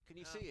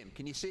you see him?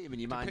 Can you see him in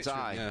your mind's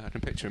eye? Yeah, I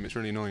can picture him. It's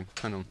really annoying.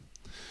 Hang on.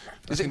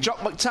 Is it Jock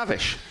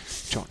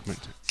McTavish? Jock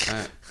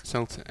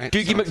McTavish.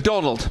 Googie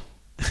McDonald.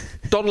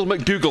 Donald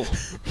McDougall.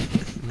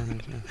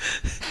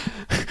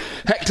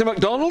 Hector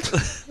McDonald?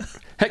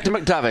 Hector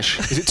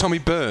McTavish. Is it Tommy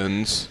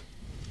Burns?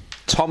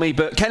 Kenny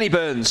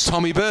Burns.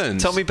 Tommy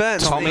Burns. Tommy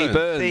Burns. The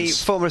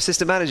Burns. former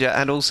assistant manager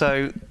and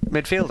also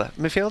midfielder.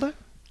 Midfielder?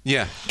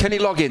 Yeah. Kenny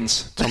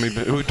Loggins.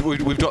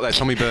 We've got there.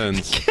 Tommy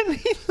Burns.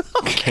 Kenny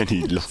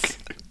Loggins.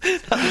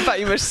 That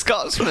famous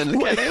Scotsman,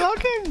 Kenny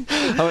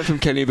Loggins. I went from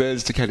Kenny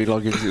Burns to Kenny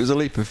Loggins. It was a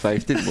leap of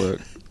faith. Didn't work.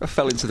 I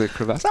fell into the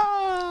crevasse.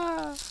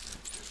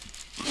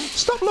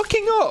 Stop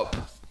looking up.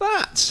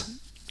 That.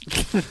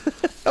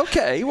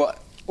 Okay.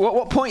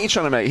 What point are you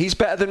trying to make? He's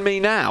better than me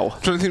now.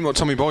 I'm trying to think what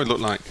Tommy Boyd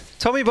looked like.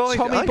 Tommy Boyd.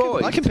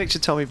 I can picture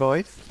Tommy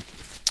Boyd.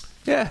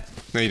 Yeah.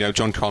 There you go.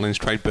 John Collins,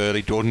 Craig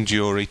Burley, Jordan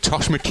Jury,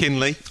 Tosh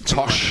McKinley.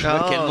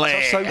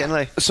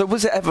 McKinley. So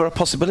was it ever a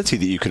possibility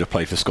that you could have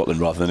played for Scotland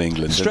rather than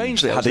England?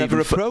 Strangely, I was never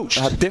approached.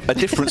 Had a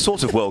different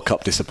sort of World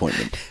Cup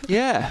disappointment.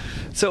 Yeah.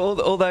 So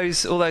all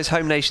those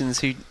home nations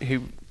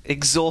who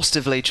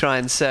exhaustively try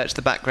and search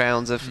the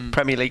backgrounds of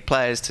Premier League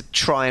players to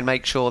try and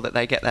make sure that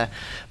they get their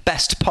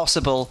best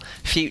possible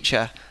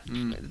future,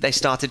 they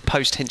started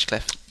post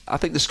Hinchcliffe. I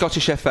think the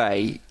Scottish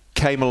FA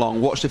came along,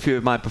 watched a few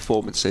of my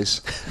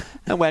performances,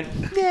 and went,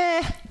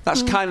 yeah.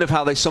 That's kind of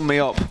how they sum me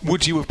up.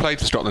 Would you have played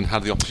for Scotland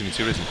had the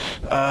opportunity arisen?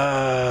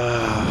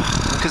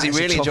 Because he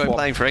really enjoyed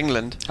playing for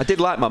England. I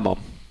did like my mum.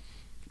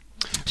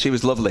 She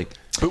was lovely.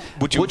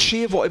 But would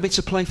she have wanted me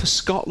to play for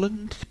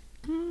Scotland?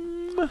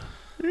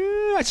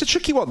 It's a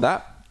tricky one,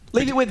 that.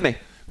 Leave it with me.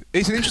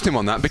 It's an interesting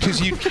one, that,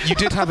 because you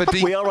did have a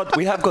deep...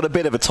 We have got a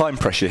bit of a time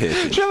pressure here.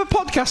 Should you have a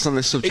podcast on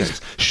this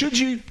subject? Should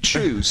you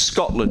choose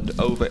Scotland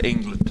over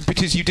England?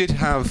 Because you did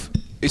have...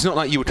 It's not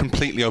like you were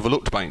completely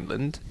overlooked by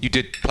England. You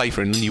did play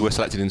for England. You were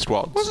selected in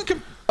squads.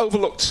 Wasn't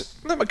overlooked,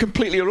 not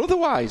completely or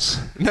otherwise.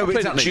 No, I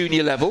played at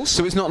junior levels.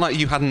 So it's not like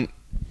you hadn't...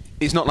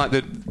 It's not like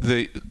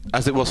the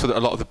as it was for a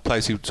lot of the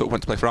players who sort of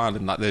went to play for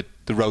Ireland, like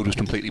the road was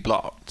completely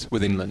blocked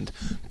with England.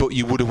 But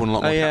you would have won a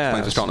lot more caps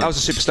playing for Scotland. I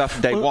was a superstar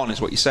from day one, is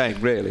what you're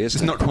saying, really,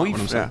 isn't it? It's not quite what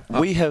I'm saying.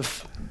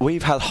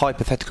 We've had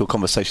hypothetical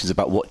conversations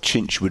about what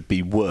Chinch would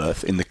be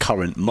worth in the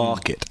current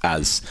market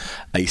as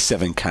a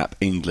 7-cap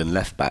England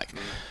left back.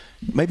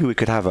 Maybe we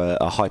could have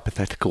a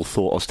hypothetical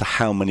thought as to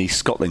how many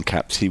Scotland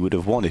caps he would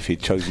have won if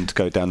he'd chosen to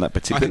go down that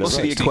particular road.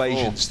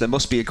 There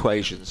must be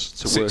equations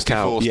to work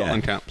out. 64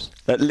 Scotland caps.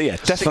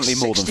 Definitely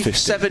more than 50.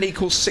 7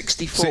 equals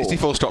 64.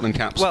 64 Scotland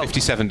caps,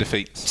 57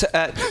 defeats. So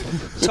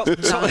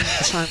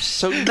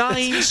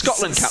 9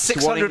 Scotland caps.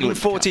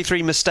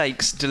 643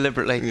 mistakes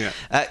deliberately. Yeah.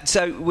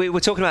 So we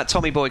were talking about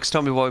Tommy Boyd, because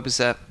Tommy Boyd was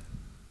a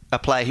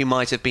player who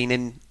might have been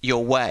in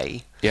your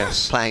way.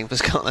 Yes. Playing for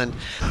Scotland.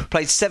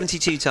 Played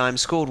 72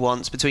 times, scored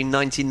once between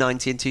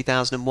 1990 and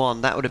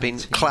 2001. That would have been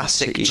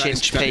classic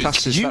Chinch peak.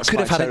 You could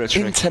have had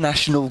an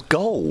international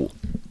goal.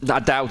 I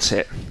doubt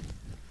it.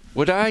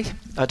 Would I?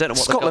 I don't know what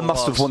Scotland the goal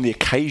must have won the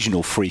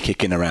occasional free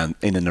kick in and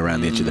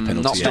around the edge of the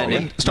penalty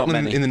area.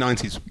 Scotland in the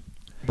 90s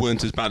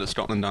weren't as bad as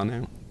Scotland are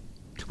now.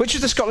 Which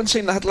is the Scotland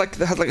team that had like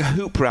a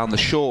hoop around the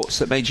shorts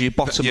that made your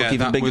bottom look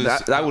even bigger?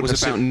 That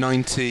was about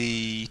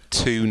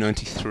 92,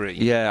 93.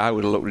 Yeah, I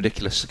would have looked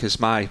ridiculous because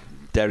my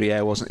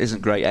derriere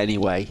isn't great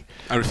anyway.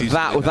 I refuse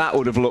that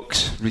would have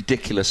looked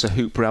ridiculous, a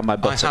hoop around my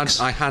buttocks.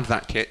 I had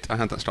that kit. I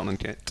had that Scotland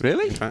kit.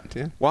 Really? In fact,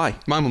 yeah. Why?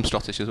 My mum's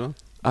Scottish as well.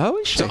 Oh,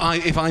 is she? So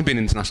if I'd been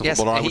international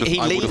footballer, I would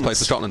have played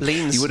for Scotland.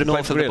 Leans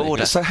north of the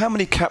border. So how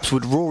many caps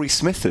would Rory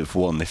Smith have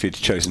won if he'd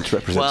chosen to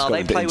represent Scotland?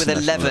 Well, they play with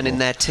 11 in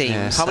their team.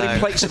 Yeah. How many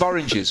plates of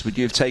oranges would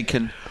you have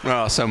taken?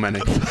 Oh, so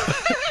many.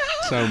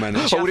 So many.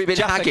 Or would it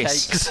have been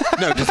haggis?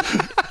 No,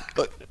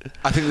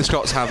 I think the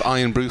Scots have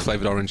iron brew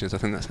flavoured oranges. I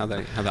think that's how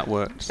that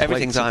works.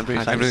 Everything's iron brew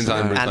flavoured. Everything's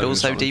iron brew and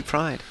also deep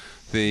fried.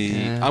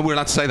 We're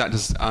allowed to say that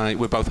because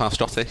we're both half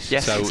Scottish.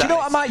 Yes, so exactly. Do you know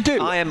what I might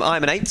do? I'm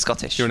an 8th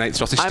Scottish. You're an 8th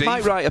Scottish. I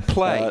might write a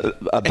play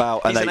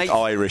about an 8th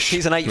Irish.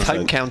 He's an 8th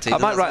home county. I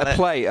might write a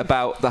play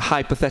about the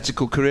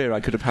hypothetical career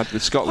I could have had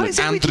with Scotland. What is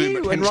it with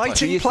you and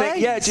writing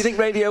plays? Do you think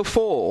Radio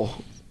 4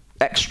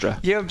 Extra?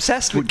 You're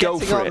obsessed with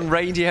getting on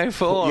Radio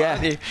 4,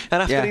 aren't you?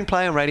 An afternoon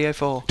play on Radio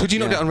 4. Could you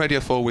not get on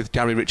Radio 4 with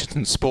Gary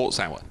Richardson's Sports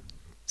Hour?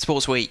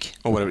 Sports Week.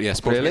 Or whatever, yeah,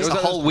 Sports Week. It's a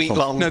whole week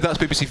long. No, that's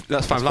BBC,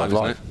 that's 5 Live,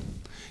 isn't it?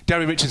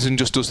 Gary Richardson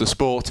just does the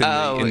sport in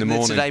the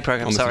morning. The Today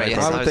programme, sorry.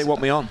 Why would they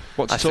want me on?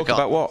 What to talk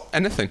about what?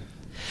 Anything.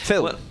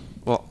 Film?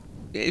 What?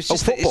 It's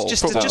just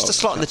a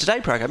slot in the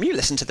Today programme. You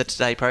listen to the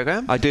Today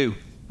programme. I do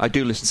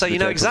listen so to the you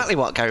know Today exactly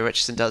what Gary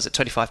Richardson does at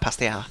 25 past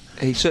the hour.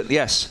 He certainly,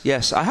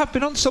 yes. I have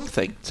been on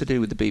something to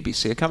do with the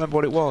BBC. I can't remember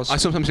what it was. I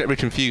sometimes get really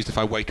confused if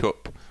I wake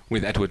up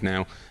with Edward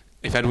now.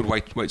 If Edward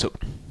wakes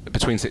up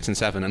between 6 and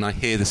 7 and I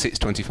hear the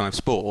 6:25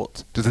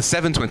 sport, because the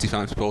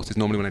 7:25 sport is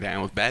normally when I get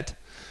out of bed.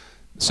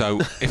 So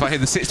if I hear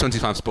the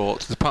 6:25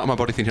 sport, there's part of my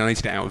body thinking I need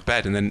to get out of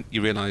bed, and then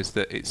you realise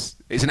that it's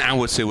an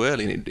hour too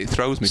early, and it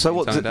throws me. So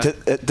what?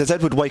 Does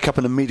Edward wake up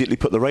and immediately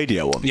put the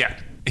radio on? Yeah,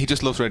 he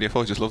just loves Radio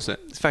 4. He just loves it.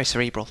 It's very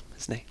cerebral,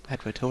 isn't he,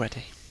 Edward?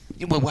 Already.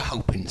 Well, we're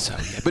hoping so,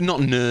 yeah, but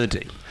not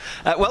nerdy.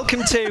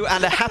 Welcome to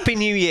and a happy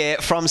new year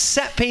from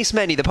Set Piece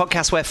Menu, the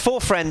podcast where four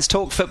friends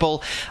talk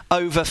football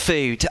over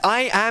food.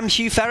 I am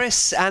Hugh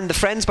Ferris, and the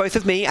friends, both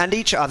of me and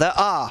each other,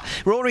 are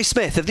Rory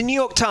Smith of the New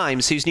York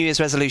Times, whose New Year's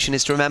resolution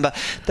is to remember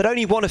that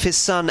only one of his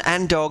son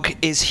and dog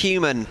is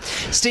human.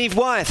 Steve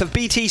Wyeth of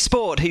BT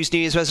Sport, whose New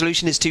Year's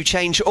resolution is to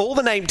change all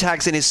the name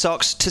tags in his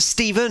socks to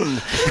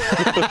Stephen.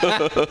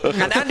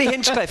 And Andy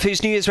Hinchcliffe,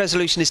 whose New Year's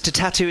resolution is to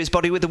tattoo his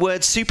body with the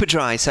word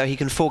Superdry so he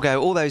can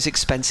forego all those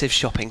expensive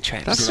shopping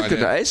trips. That's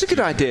it's a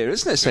good idea,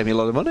 isn't it? Save me a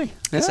lot of money.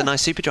 It's Yeah. a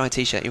nice Superdry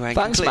t-shirt you're wearing.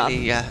 Thanks, man.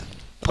 Completely, I'm not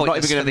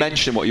pointless even going for to the-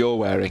 mention what you're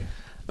wearing.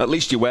 At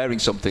least you're wearing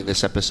something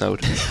this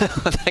episode.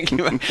 Thank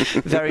you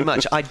very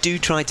much. I do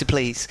try to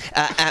please.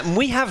 And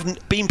we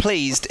have been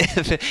pleased,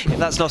 if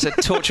that's not a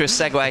torturous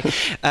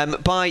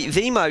segue, by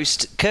the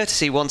most,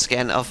 courtesy once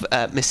again of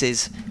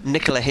Mrs.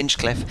 Nicola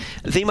Hinchcliffe,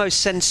 the most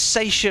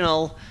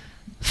sensational,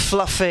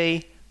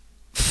 fluffy,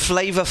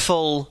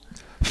 flavourful,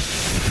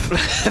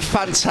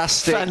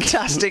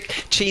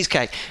 fantastic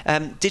cheesecake.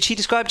 Did she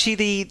describe to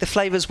you the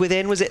flavours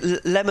within? Was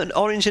it lemon,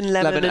 orange and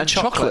lemon and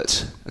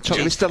chocolate?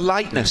 It's the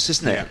lightness,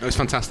 isn't it? Yeah, it was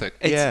fantastic.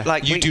 It's Yeah.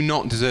 like You do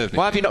not deserve it.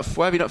 Why have you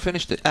not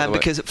finished it? by the way?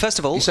 Because first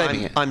of all, You're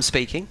saving it. I'm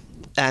speaking,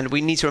 and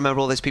we need to remember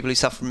all those people who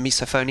suffer from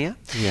misophonia.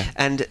 Yeah.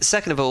 And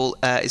second of all,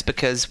 is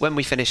because when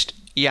we finished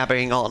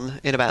yabbering on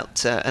in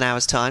about an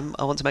hour's time,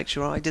 I want to make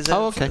sure I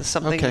deserve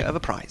something of a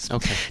prize.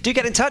 Okay. Do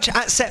get in touch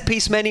at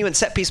Setpiece Menu, and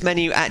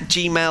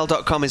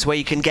setpiecemenu@gmail.com is where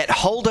you can get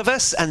hold of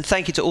us. And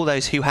thank you to all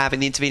those who have in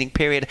the intervening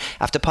period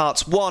after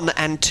parts 1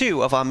 and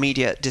 2 of our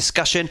media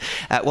discussion.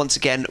 Once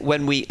again,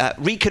 when we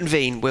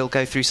reconvene, we'll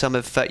go through some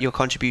of your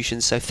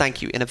contributions. So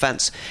thank you in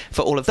advance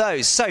for all of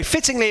those. So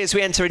fittingly, as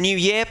we enter a new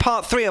year,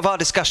 part 3 of our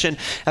discussion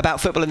about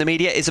football in the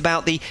media is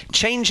about the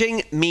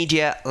changing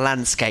media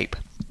landscape.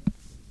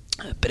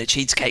 A bit of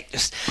cheesecake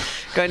just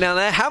going down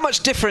there. How much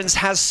difference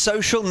has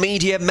social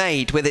media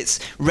made with its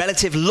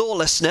relative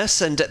lawlessness?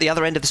 And at the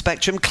other end of the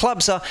spectrum,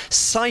 clubs are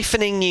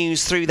siphoning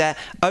news through their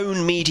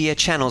own media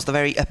channels, the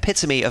very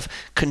epitome of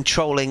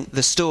controlling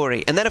the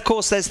story. And then, of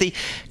course, there's the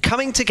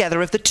coming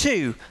together of the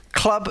two.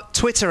 Club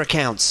Twitter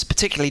accounts,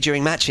 particularly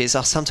during matches,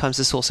 are sometimes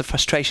a source of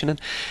frustration and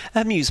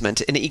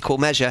amusement in equal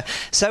measure.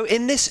 So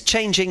in this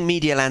changing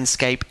media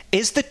landscape,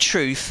 is the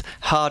truth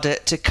harder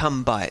to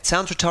come by? It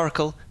sounds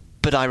rhetorical,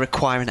 but I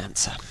require an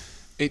answer.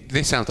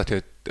 This sounds like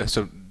the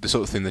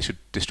sort of thing they should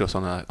discuss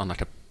on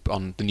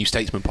the New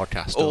Statesman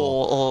podcast,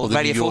 or the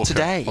Radio New 4 Yorker,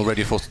 Today, or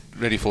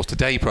Radio 4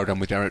 Today program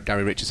with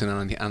Gary Richardson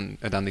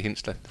and Andy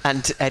Hinchcliffe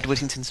and Ed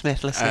Whittington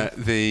Smith. Listening.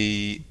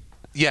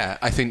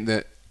 I think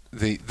that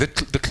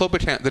the club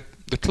account,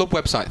 the club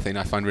website thing,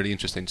 I find really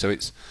interesting. So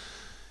it's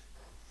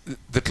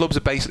the clubs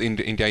are basically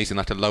engaged in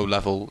like a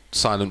low-level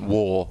silent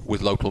war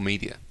with local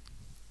media,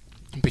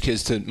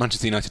 because to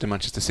Manchester United and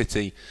Manchester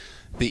City,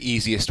 the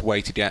easiest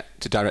way to get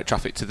to direct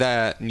traffic to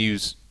their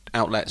news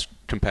outlets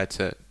compared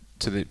to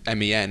the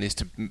MEN is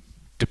to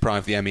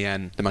deprive the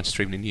MEN, the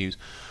Manchester Evening News,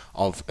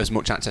 of as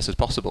much access as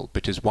possible.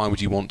 Because why would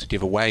you want to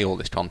give away all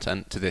this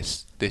content to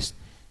this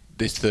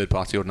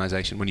third-party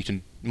organisation when you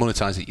can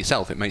monetise it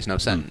yourself? It makes no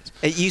sense.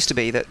 It used to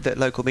be that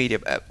local media,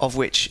 of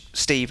which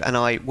Steve and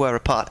I were a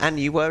part, and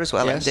you were as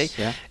well, Yes, Andy,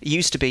 yeah.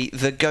 used to be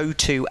the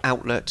go-to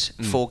outlet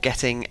for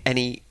getting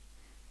any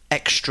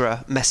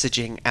extra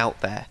messaging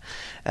out there.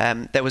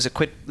 There was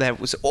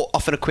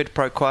often a quid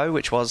pro quo,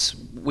 which was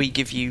we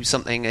give you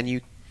something and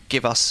you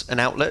give us an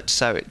outlet.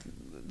 So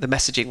the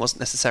messaging wasn't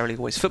necessarily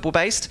always football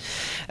based,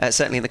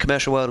 certainly in the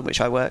commercial world in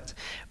which I worked.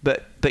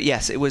 But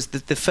yes, it was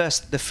the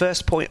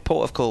first port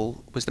of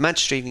call was the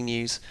Manchester Evening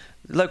News,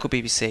 local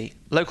BBC,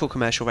 local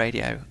commercial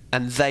radio,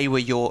 and they were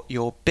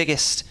your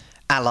biggest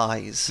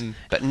allies.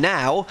 But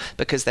now,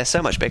 because they're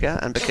so much bigger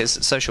and because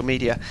social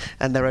media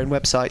and their own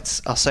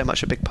websites are so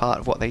much a big part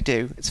of what they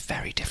do, it's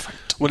very different.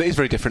 Well, it is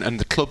very different, and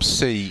the clubs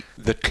see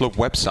the club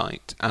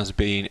website as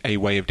being a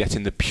way of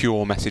getting the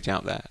pure message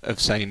out there,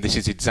 of saying this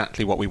is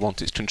exactly what we want.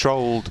 It's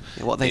controlled.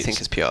 What they think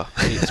is pure.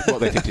 It's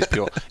what they think is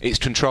pure. It's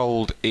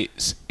controlled.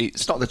 It's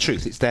not the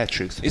truth, it's their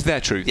truth. It's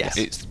their truth.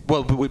 Yes.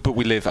 But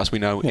we live, as we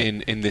know,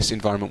 in this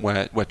environment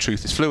where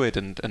truth is fluid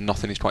and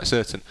nothing is quite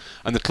certain.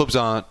 And the clubs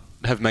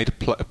have made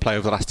a play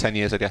over the last 10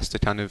 years, I guess,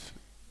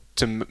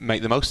 to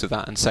make the most of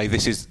that and say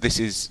this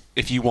is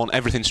if you want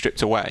everything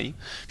stripped away,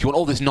 if you want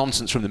all this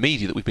nonsense from the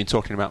media that we've been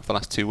talking about for the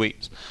last 2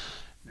 weeks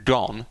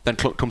gone, then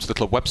come to the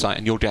club website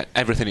and you'll get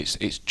everything.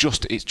 It's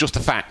just the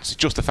facts. It's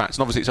just the facts.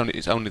 And obviously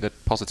it's only the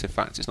positive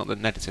facts. It's not the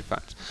negative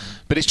facts.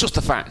 But it's just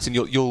the facts, and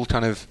you'll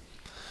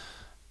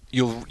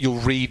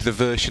read the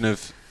version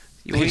of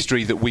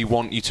history that we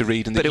want you to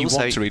read and that you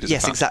want to read as a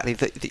fact. Yes, exactly.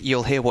 That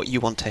you'll hear what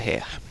you want to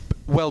hear.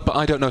 Well, but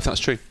I don't know if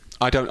that's true.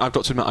 I've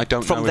got to admit, I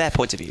don't know. From their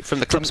point of view, from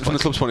the club's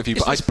point of view.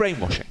 But It's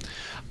brainwashing.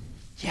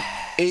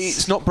 Yes.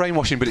 It's not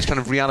brainwashing, but it's kind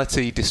of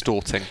reality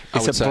distorting.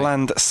 It's a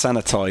bland,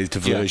 sanitised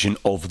version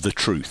of the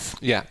truth.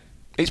 Yeah.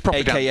 It's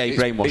propaganda. AKA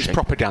brainwashing. It's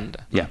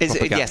propaganda. Yeah,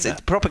 propaganda.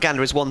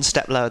 Propaganda is one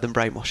step lower than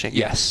brainwashing.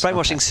 Yes.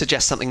 Brainwashing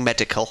suggests something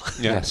medical.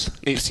 Yes.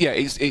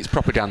 It's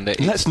propaganda.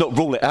 Let's not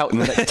rule it out in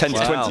the next 10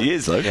 to 20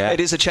 years, though. Yeah. It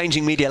is a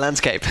changing media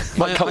landscape.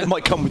 It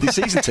might come with your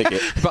season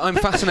ticket. But I'm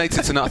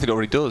fascinated to know. I think it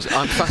already does.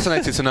 I'm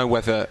fascinated to know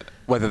whether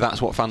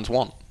that's what fans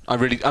want. I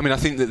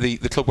think that the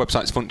club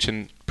websites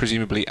function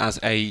presumably as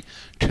a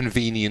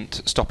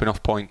convenient stopping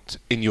off point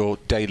in your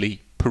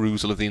daily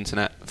perusal of the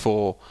internet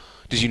for.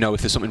 Did you know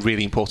if there's something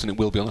really important, it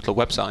will be on the club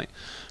website?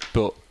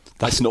 But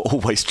that's not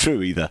always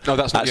true either. No,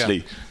 that's not,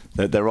 actually.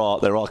 Yeah. There are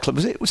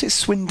clubs. Was it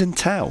Swindon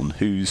Town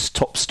whose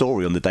top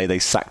story on the day they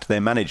sacked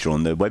their manager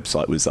on their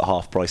website was that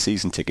half-price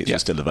season tickets were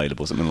still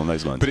available, something along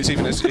those lines. But it's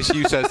even as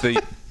you says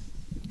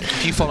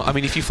if you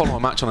follow a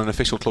match on an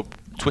official club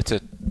Twitter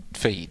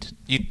feed,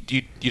 you'd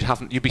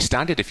be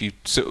standard if you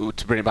to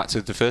bring it back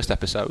to the first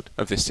episode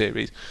of this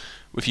series.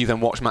 If you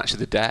then watch Match of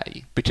the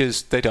Day,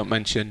 because they don't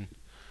mention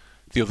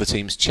the other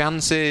team's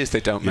chances, they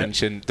don't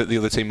mention that the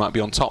other team might be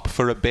on top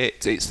for a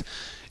bit. It's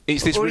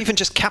this or even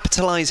just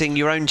capitalising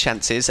your own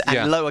chances and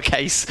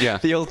lowercase. Yeah.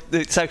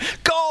 So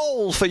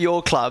goal for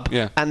your club,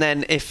 and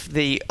then if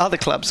the other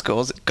club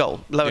scores,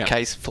 goal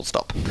lowercase, full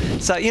stop.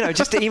 So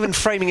just even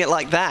framing it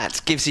like that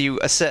gives you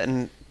a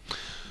certain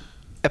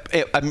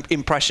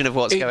impression of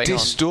what's going on. It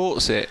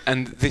distorts it,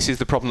 and this is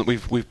the problem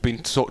that we've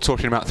been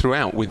talking about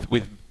throughout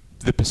with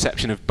the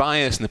perception of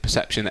bias and the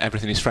perception that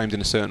everything is framed in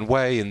a certain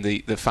way, and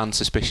the fan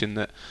suspicion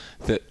that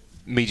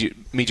media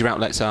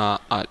outlets are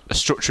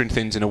structuring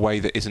things in a way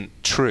that isn't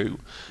true.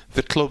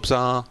 The clubs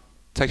are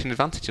taking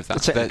advantage of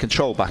that. They're taking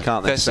control back,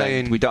 aren't they? They're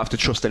saying we don't have to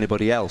trust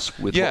anybody else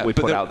with what we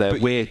put out there.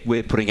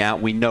 We're putting out.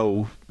 We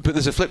know. But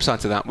there's a flip side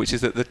to that, which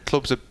is that the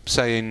clubs are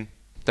saying.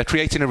 They're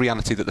creating a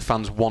reality that the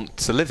fans want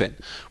to live in,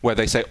 where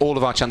they say all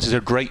of our chances are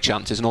great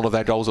chances and all of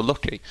their goals are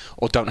lucky,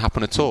 or don't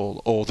happen at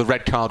all, or the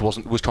red card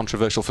was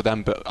controversial for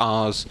them, but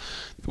ours,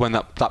 when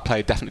that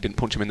player definitely didn't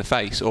punch him in the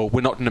face, or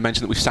we're not going to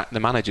mention that we've sacked the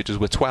manager because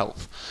we're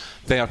 12th.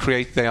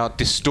 They are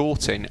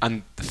distorting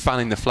and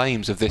fanning the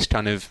flames of this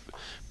kind of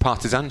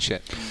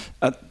partisanship.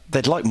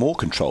 They'd like more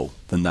control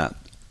than that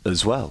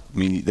as well. I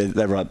mean,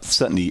 there are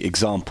certainly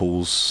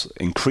examples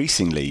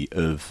increasingly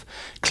of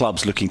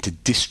clubs looking to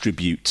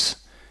distribute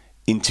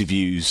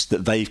interviews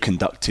that they've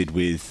conducted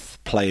with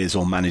players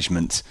or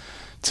management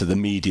to the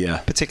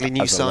media, particularly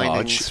new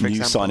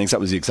signings. That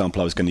was the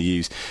example I was going to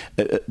use.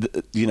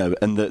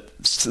 And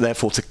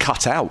therefore to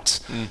cut out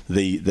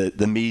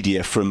the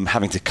media from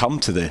having to come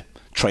to the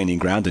training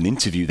ground and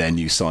interview their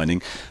new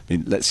signing. I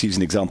mean, let's use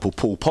an example.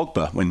 Paul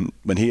Pogba,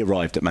 when he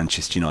arrived at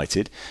Manchester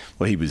United,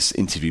 he was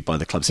interviewed by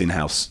the club's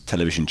in-house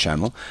television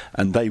channel,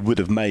 and they would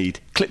have made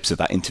clips of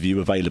that interview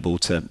available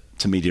to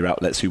media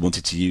outlets who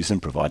wanted to use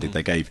them, provided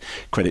they gave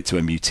credit to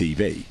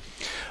MUTV.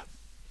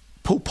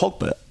 Paul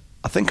Pogba,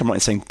 I think I'm right in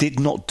saying, did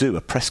not do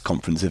a press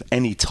conference of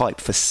any type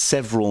for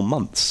several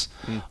months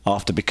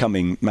after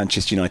becoming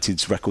Manchester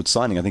United's record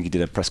signing. I think he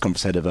did a press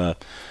conference ahead of a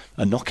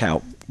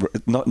knockout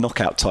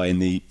tie in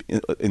the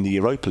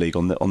Europa League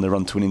on the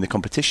run to winning the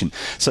competition.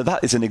 So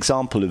that is an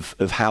example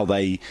of how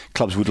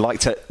clubs would like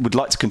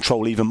to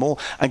control even more.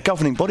 And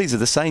governing bodies are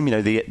the same.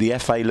 The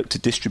FA look to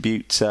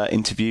distribute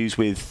interviews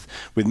with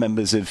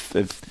members of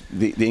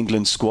the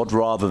England squad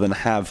rather than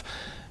have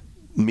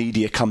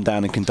media come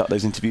down and conduct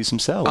those interviews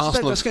themselves.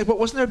 But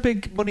wasn't there a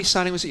big money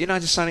signing? Was it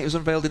United signing? It was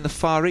unveiled in the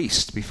Far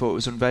East before it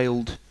was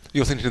unveiled.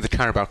 You're thinking of the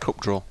Carabao Cup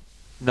draw?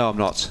 No, I'm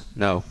not.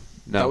 No.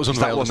 That was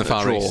unveiled in the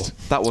Far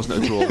East. That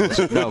wasn't a draw. Was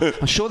it? No,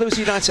 I'm sure there was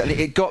United, and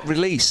it got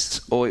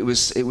released, or it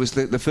was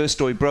the first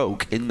story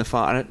broke in the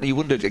Far. And you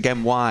wondered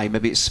again why.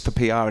 Maybe it's for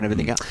PR and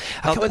everything else.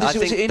 Was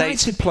it a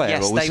United player?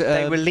 Yes, or was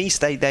they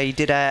released. They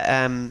did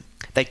a.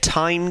 They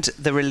timed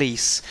the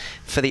release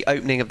for the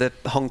opening of the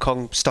Hong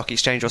Kong Stock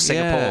Exchange or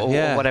Singapore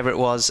or whatever it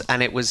was,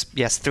 and it was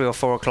 3 or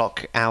 4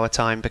 o'clock our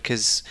time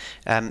because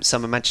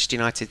some of Manchester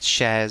United's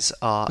shares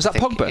are. Was that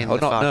Pogba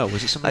or not? No,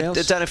 was it somebody else?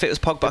 I don't know if it was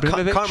Pogba. I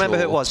can't remember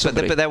who it was, but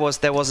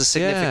there was a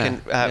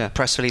significant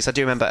press release. I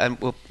do remember, and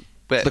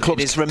the club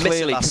is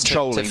remiss of us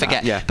to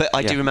forget. That, but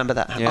I do remember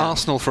that. Yeah.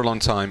 Arsenal for a long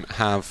time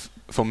have.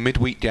 For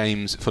midweek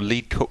games, for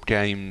League Cup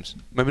games,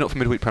 maybe not for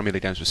midweek Premier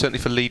League games, but certainly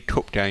for League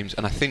Cup games,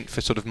 and I think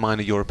for sort of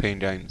minor European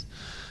games,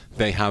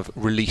 they have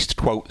released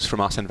quotes from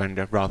Arsene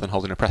Wenger rather than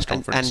holding a press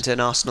conference. And an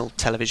Arsenal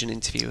television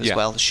interview as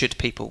well, should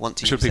people want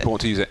to use it. Should people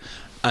want to use it.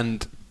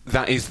 And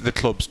that is the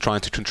clubs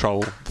trying to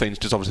control things,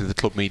 because obviously the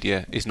club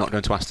media is not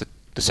going to ask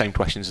the same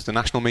questions as the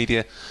national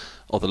media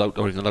or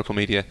even the local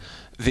media.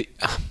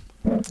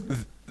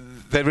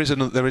 There is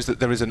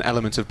an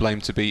element of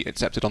blame to be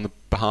accepted on the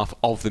behalf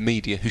of the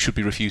media, who should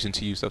be refusing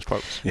to use those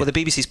quotes. Well, the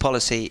BBC's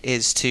policy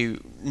is to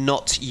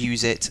not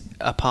use it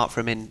apart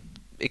from in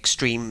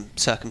extreme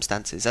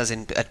circumstances, as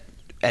in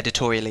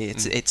editorially,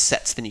 it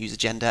sets the news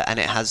agenda and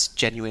it has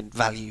genuine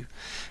value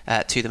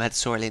to them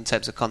editorially in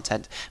terms of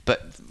content.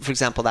 But for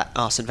example, that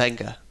Arsene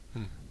Wenger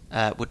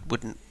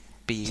wouldn't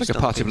be used. It's like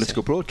a party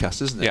political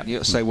broadcast, isn't it? Yeah.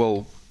 You say,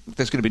 well,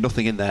 there's going to be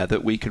nothing in there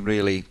that we can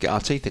really get our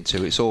teeth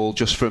into. It's all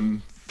just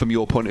from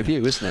your point of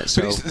view, isn't it?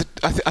 So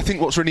I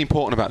think what's really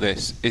important about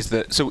this is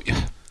that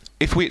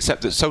if we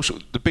accept that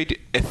the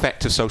big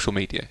effect of social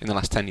media in the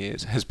last 10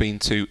 years has been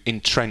to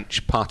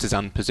entrench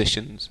partisan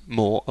positions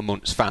more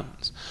amongst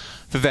fans,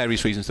 for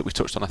various reasons that we've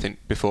touched on, I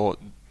think, before.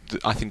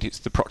 I think it's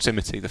the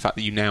proximity, the fact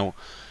that you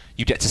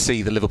get to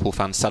see the Liverpool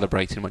fans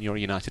celebrating when you're a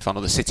United fan,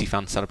 or the City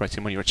fans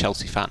celebrating when you're a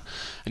Chelsea fan,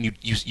 and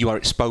you are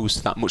exposed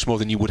to that much more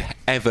than you would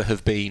ever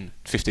have been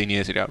 15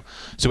 years ago.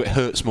 So it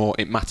hurts more,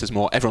 it matters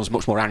more, everyone's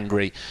much more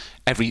angry,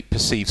 every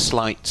perceived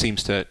slight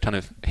seems to kind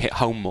of hit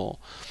home more.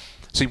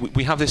 So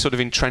we have this sort of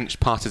entrenched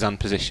partisan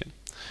position.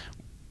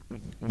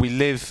 We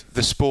live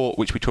the sport,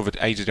 which we covered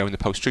ages ago in the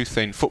post-truth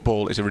thing.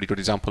 Football is a really good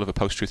example of a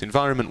post-truth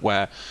environment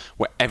where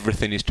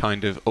everything is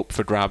kind of up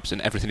for grabs and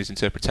everything is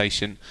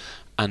interpretation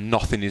and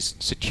nothing is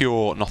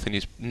secure, nothing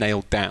is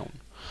nailed down.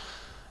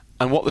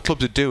 And what the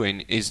clubs are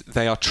doing is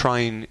they are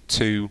trying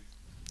to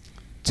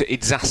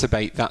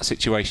exacerbate that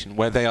situation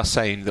where they are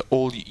saying that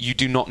you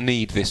do not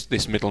need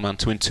this middleman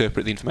to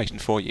interpret the information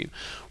for you.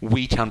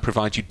 We can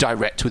provide you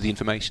direct with the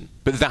information.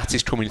 But that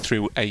is coming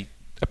through a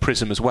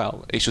prism as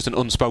well. It's just an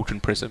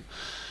unspoken prism.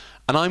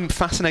 And I'm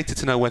fascinated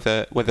to know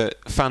whether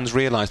fans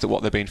realise that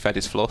what they're being fed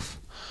is fluff,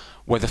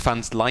 whether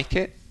fans like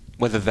it,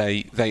 whether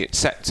they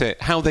accept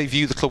it, how they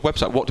view the club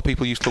website. What do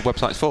people use club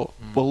websites for?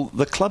 Well,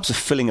 the clubs are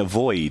filling a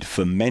void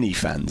for many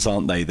fans,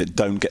 aren't they, that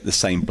don't get the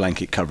same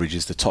blanket coverage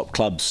as the top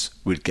clubs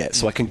would get.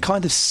 So I can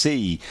kind of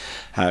see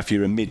how if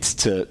you're a mid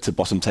to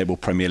bottom table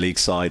Premier League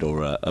side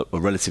or a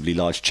relatively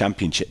large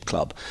Championship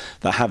club,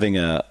 that having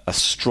a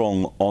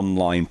strong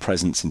online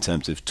presence in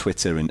terms of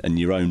Twitter and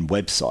your own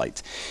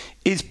website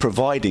is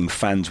providing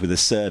fans with a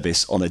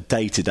service on a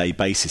day-to-day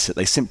basis that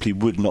they simply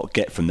would not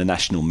get from the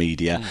national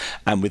media,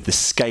 and with the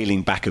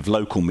scaling back of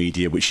local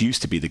media, which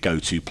used to be the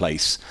go-to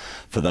place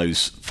for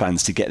those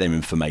fans to get their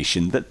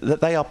information, that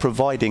they are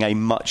providing a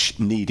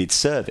much-needed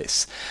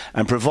service.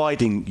 And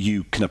providing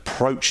you can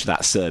approach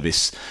that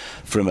service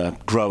from a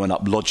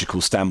growing-up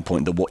logical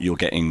standpoint that what you're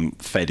getting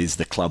fed is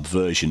the club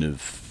version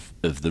of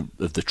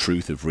the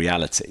truth of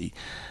reality,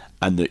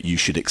 and that you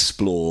should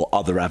explore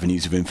other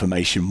avenues of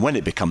information when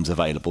it becomes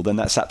available, then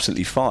that's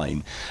absolutely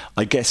fine.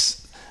 I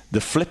guess the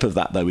flip of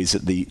that, though, is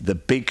that the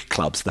big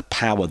clubs, the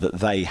power that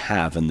they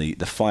have and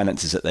the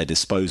finances at their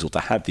disposal to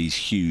have these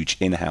huge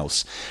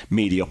in-house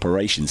media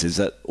operations, is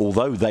that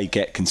although they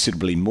get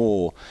considerably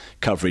more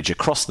coverage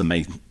across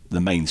the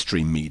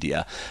mainstream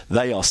media,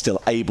 they are still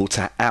able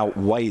to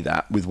outweigh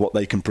that with what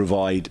they can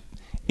provide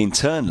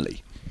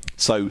internally.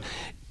 So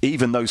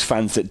even those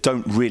fans that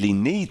don't really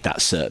need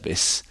that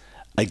service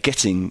are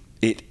getting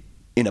it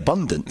in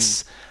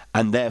abundance,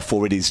 and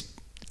therefore it is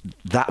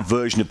that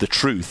version of the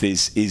truth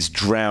is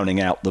drowning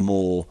out the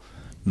more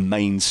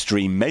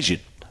mainstream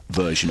measured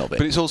version of it.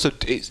 But it's also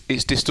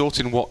it's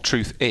distorting what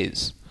truth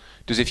is.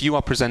 Because if you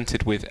are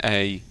presented with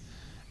a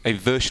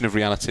version of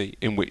reality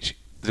in which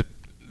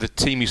the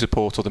team you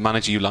support or the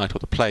manager you like or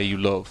the player you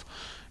love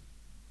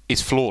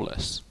is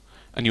flawless,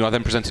 and you are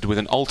then presented with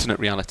an alternate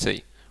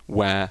reality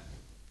where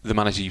the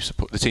manager you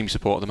support, the team you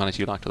support, or the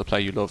manager you like, or the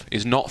player you love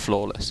is not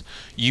flawless,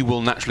 you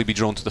will naturally be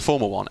drawn to the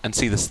former one and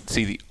see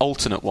the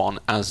alternate one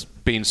as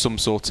being some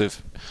sort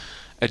of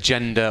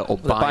agenda or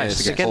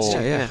bias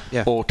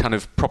or kind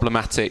of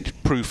problematic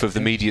proof of the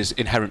media's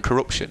inherent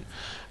corruption.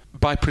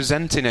 By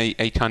presenting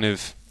a kind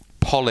of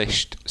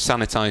polished,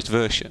 sanitised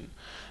version,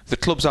 the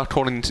clubs are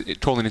calling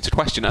into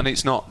question, and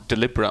it's not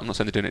deliberate. I'm not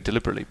saying they're doing it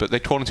deliberately, but they're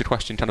calling into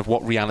question kind of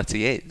what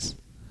reality is.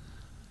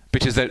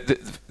 Because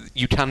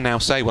you can now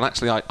say, well,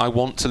 actually, I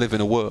want to live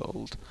in a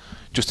world,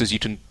 just as you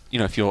can,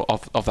 if you're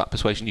of that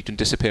persuasion, you can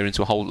disappear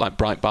into a whole like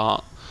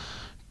Breitbart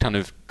kind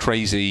of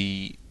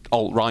crazy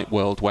alt-right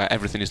world where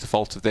everything is the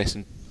fault of this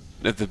and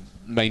the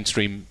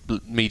mainstream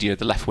media,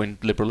 the left-wing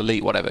liberal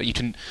elite, whatever.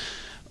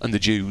 And the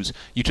Jews,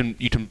 you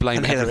can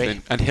blame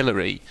everything. And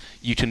Hillary,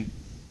 you can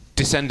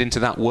descend into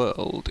that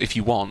world if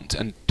you want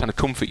and kind of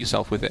comfort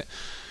yourself with it.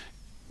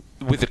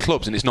 With the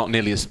clubs, and it's not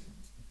nearly as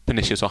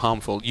pernicious or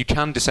harmful, you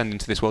can descend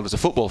into this world as a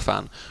football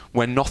fan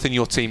where nothing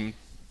your team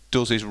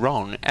does is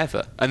wrong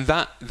ever, and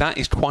that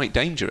is quite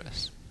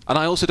dangerous. And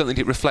I also don't think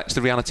it reflects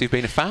the reality of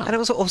being a fan. And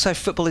also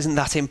football isn't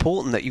that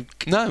important that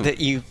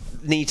you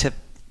need to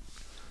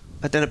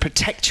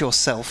protect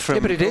yourself from.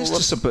 Yeah, but it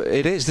is.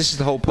 It is. This is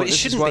the whole point. But it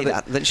shouldn't be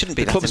that. That shouldn't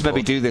be that. Clubs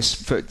maybe do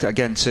this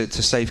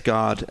to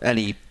safeguard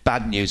any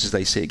bad news as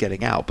they see it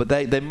getting out. But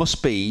there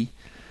must be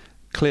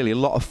clearly a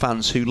lot of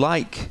fans who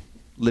like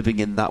living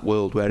in that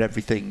world where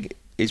everything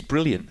is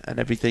brilliant and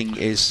everything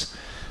is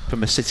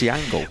from a City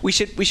angle. We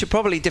should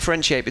probably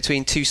differentiate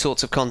between two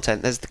sorts of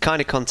content. There's the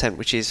kind of content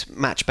which is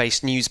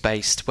match-based,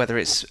 news-based, whether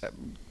it's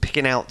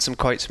picking out some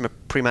quotes from a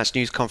pre-match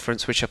news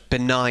conference which are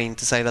benign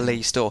to say the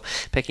least, or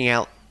picking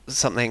out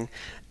something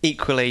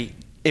equally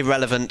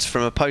irrelevant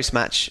from a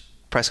post-match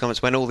press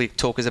conference when all the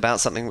talk is about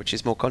something which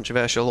is more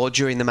controversial, or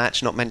during the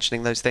match not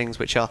mentioning those things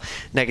which are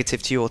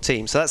negative to your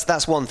team. So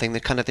that's one thing, the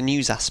kind of the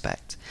news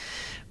aspect.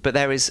 But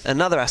there is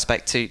another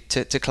aspect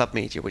to club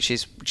media, which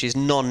is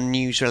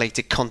non-news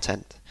related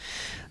content.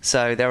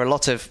 So there are a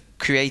lot of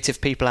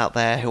creative people out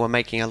there who are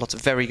making a lot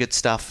of very good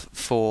stuff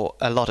for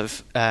a lot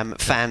of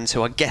fans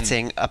who are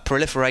getting a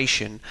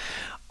proliferation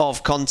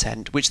of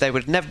content, which they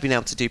would have never been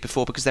able to do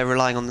before because they're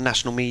relying on the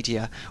national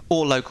media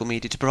or local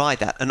media to provide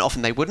that. And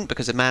often they wouldn't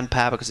because of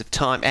manpower, because of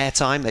time,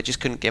 airtime. They just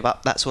couldn't give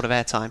up that sort of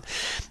airtime.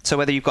 So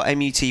whether you've got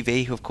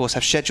MUTV, who of course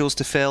have schedules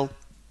to fill,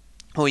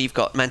 or you've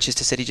got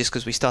Manchester City, just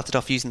because we started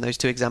off using those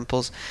two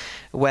examples,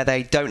 where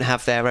they don't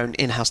have their own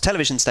in-house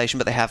television station,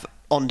 but they have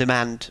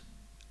on-demand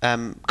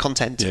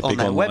content on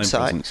their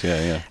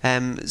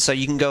website. So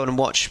you can go and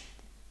watch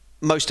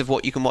most of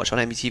what you can watch on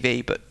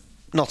MUTV, but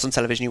not on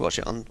television. You watch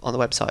it on the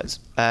websites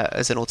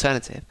as an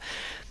alternative.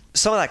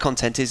 Some of that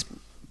content is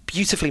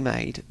beautifully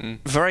made,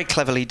 very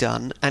cleverly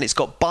done, and it's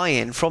got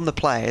buy-in from the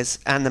players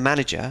and the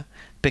manager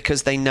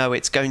because they know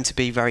it's going to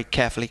be very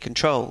carefully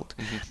controlled.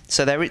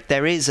 So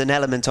there is an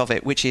element of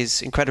it which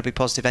is incredibly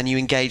positive, and you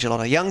engage a lot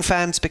of young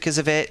fans because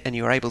of it, and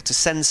you're able to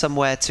send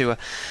somewhere to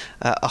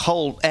a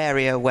whole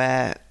area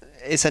where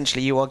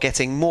essentially you are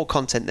getting more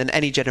content than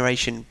any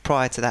generation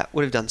prior to that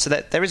would have done. So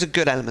there is a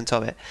good element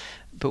of it.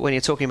 But when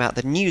you're talking about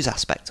the news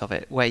aspect of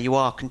it, where you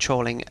are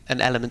controlling an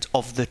element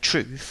of the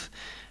truth,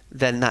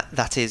 then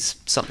that is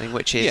something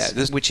which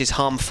is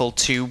harmful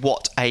to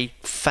what a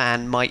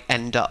fan might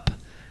end up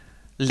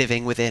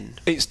living within.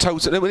 It's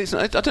totally.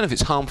 I don't know if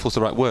it's harmful is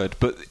the right word,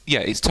 but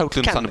yeah, it's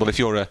totally understandable if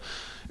you're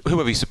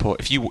whoever you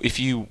support. If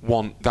you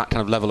want that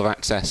kind of level of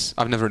access,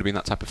 I've never really been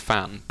that type of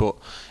fan, but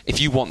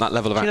if you want that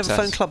level of access, did you have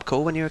a phone club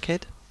call when you were a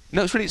kid?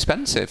 No, it's really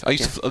expensive. I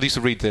used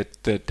to read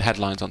the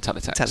headlines on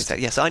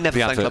teletext. Yes, I never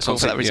phone club call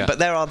for that reason, but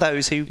there are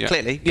those who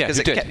clearly, because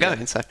it kept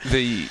going. So.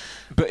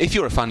 But if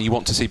you're a fan, you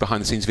want to see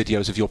behind-the-scenes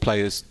videos of your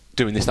players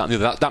doing this, that, and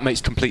the other. That makes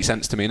complete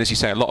sense to me. And as you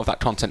say, a lot of that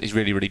content is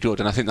really, really good.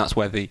 And I think that's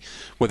where the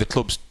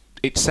clubs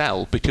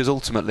excel, because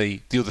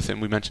ultimately the other thing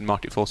we mentioned,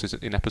 market forces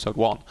in episode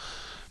 1.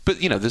 But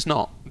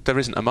there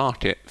isn't a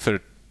market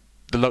for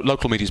the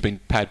local media's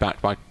been pared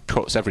back by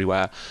cuts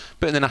everywhere.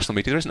 But in the national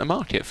media, there isn't a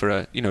market for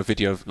a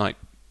video of like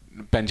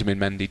Benjamin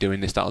Mendy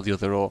doing this, that, or the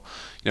other, or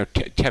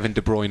Kevin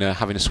De Bruyne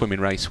having a swimming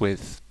race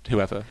with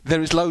whoever.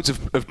 There is loads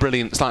of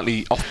brilliant,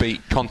 slightly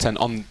offbeat content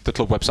on the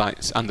club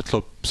websites and the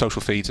club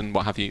social feeds and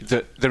what have you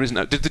that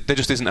there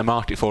just isn't a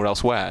market for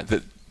elsewhere.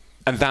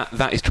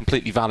 That is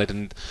completely valid.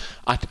 And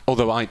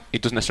although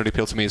it doesn't necessarily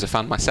appeal to me as a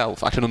fan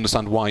myself, I can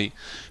understand why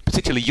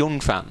particularly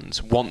young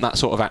fans want that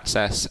sort of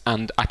access,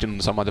 and I can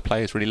understand why the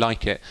players really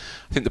like it.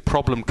 I think the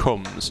problem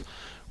comes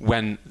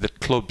when the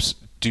clubs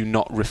do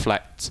not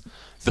reflect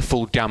the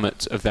full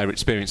gamut of their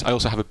experience. I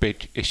also have a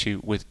big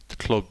issue with the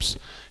clubs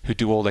who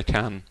do all they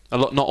can.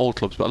 Not all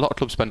clubs, but a lot of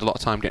clubs spend a lot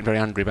of time getting very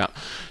angry about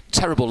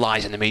terrible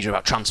lies in the media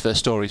about transfer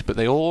stories, but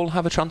they all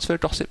have a transfer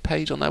gossip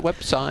page on their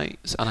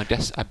websites, and I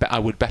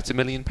would bet £1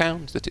 million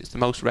that it's the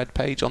most read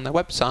page on their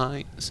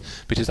websites,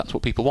 because that's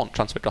what people want,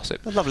 transfer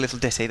gossip. A lovely little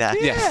ditty there.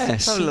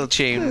 Yes. Lovely little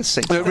tune.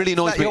 It really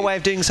annoys me. Your way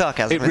of doing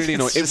sarcasm. It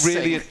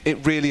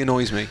really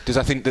annoys me, because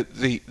I think that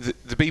the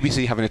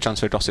BBC having a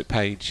transfer gossip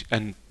page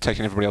and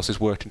taking everybody else's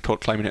work and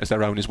claiming it as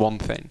their own is one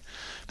thing.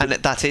 And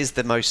that is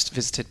the most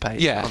visited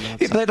page. Yeah, on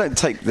the they don't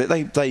take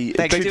they credit,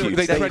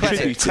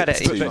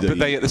 but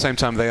they at the same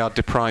time they are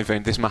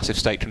depriving, this massive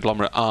state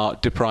conglomerate are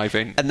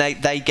depriving, and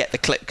they get the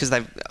click because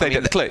they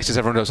get the clicks as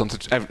everyone goes on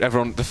to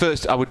everyone. The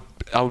first I would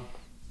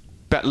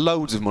bet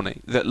loads of money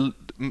that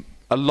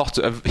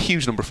a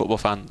huge number of football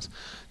fans,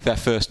 their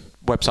first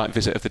website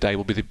visit of the day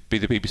will be the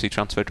BBC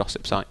transfer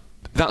gossip site.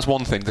 That's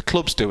one thing. The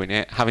club's doing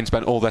it, having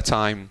spent all their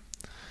time.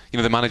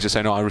 The manager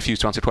saying, "No, I refuse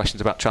to answer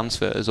questions about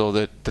transfers," or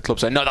the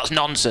club saying, "No, that's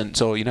nonsense,"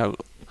 or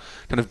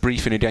kind of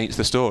briefing against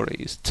the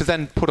stories. To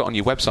then put it on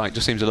your website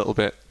just seems a little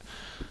bit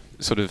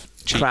sort of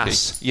cheeky.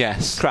 Crass.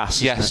 Yes.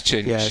 Crass. Yes,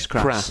 Chinch. Yeah, it's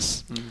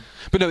crass.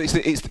 But no,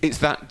 it's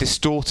that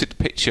distorted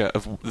picture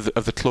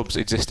of the club's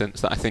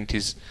existence that I think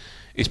is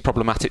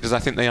problematic, because I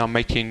think they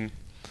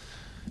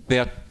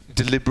are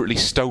deliberately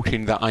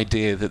stoking that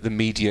idea that the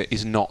media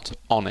is not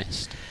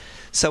honest.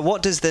 So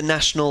what does the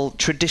national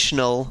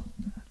traditional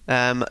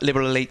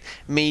liberal elite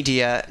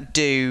media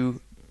do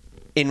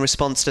in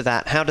response to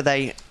that? How do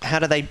they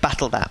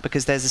battle that?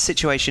 Because there's a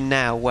situation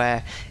now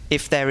where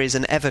if there is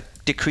an ever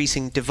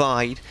decreasing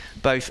divide,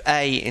 both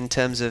A in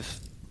terms of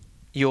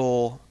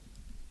your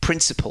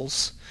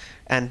principles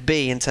and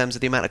B in terms of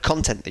the amount of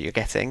content that you're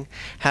getting,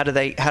 how do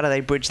they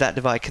bridge that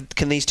divide?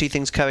 Can these two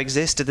things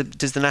coexist?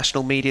 Does the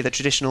national media, the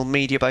traditional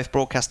media, both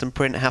broadcast and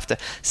print, have to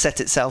set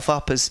itself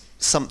up as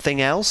something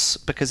else?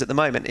 Because at the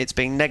moment it's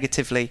being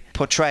negatively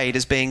portrayed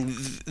as being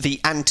the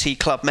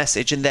anti-club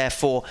message, and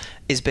therefore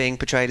is being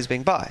portrayed as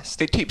being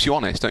biased. It keeps you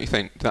honest, don't you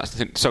think? That's the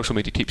thing. Social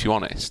media keeps you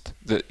honest.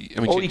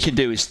 All you can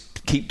do is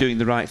keep doing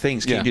the right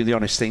things, keep doing the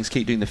honest things,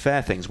 keep doing the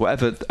fair things.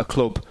 Whatever a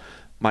club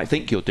might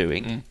think you're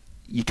doing,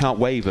 you can't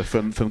waver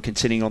from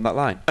continuing on that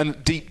line.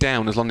 And deep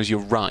down, as long as you're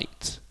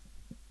right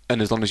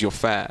and as long as you're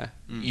fair,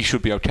 you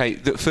should be okay.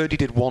 Fergie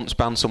did once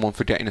ban someone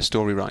for getting a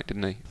story right,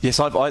 didn't he? Yes,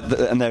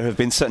 and there have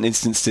been certain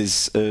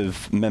instances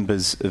of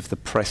members of the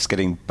press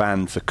getting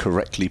banned for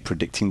correctly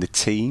predicting the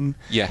team.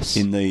 Yes.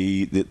 In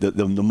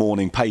the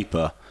morning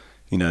paper.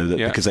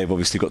 Because they've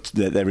obviously got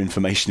their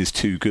information is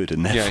too good,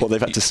 and therefore they've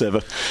had to serve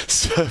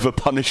a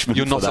punishment.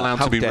 You're not for that. allowed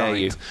How to be dare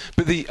right. You?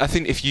 But I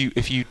think if you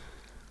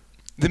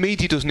the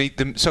media does need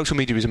the social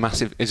media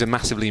is a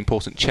massively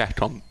important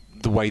check on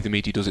the way the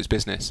media does its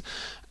business,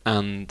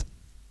 and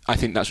I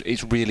think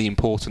it's really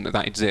important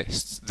that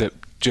exists, that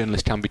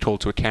journalists can be called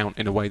to account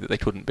in a way that they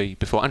couldn't be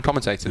before, and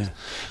commentators.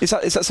 Yeah.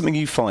 Is that something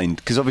you find?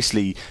 Because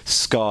obviously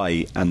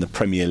Sky and the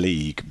Premier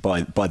League,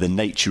 by the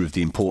nature of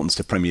the importance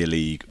to Premier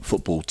League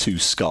football to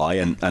Sky,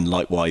 and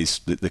likewise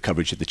the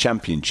coverage of the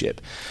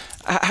Championship,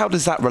 how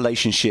does that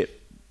relationship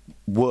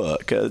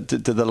work? Do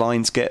the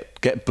lines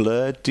get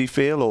blurred, do you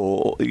feel?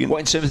 Or what,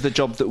 in terms of the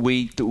job that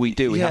we do,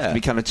 we have to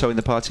be kind of towing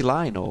the party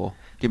line, or?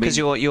 Because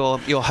you're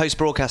host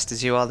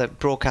broadcasters, you are the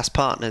broadcast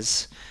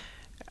partners.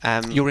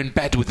 You're in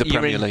bed with the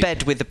Premier League. You're in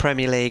bed with the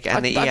Premier League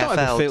and the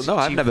EFL.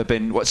 I've never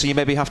been. So you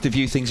maybe have to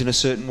view things in a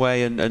certain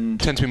way and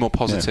tend to be more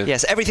positive.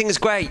 Yes, everything is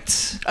great.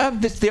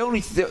 The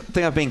only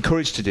thing I've been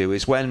encouraged to do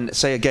is when,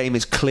 say, a game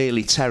is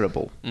clearly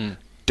terrible.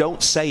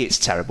 Don't say it's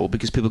terrible,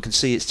 because people can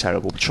see it's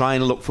terrible. Try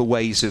and look for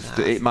ways of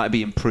that it might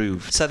be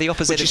improved. So the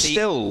opposite of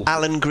the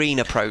Alan Green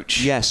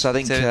approach. Yes, I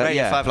think. So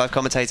Radio 5 Live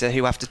commentator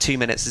who after 2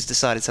 minutes has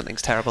decided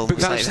something's terrible. But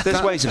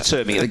there's ways of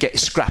terming it. They get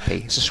scrappy.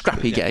 It's a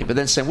scrappy game, but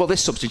then saying, well,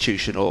 this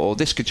substitution or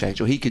this could change,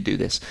 or he could do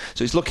this.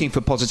 So it's looking for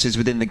positives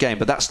within the game,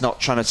 but that's not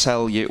trying to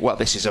tell you, well,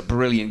 this is a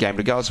brilliant game,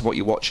 regardless of what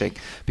you're watching,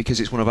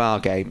 because it's one of our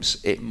games.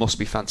 It must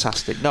be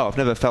fantastic. No, I've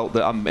never felt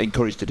that I'm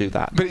encouraged to do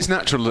that. But it's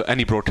natural that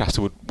any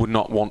broadcaster would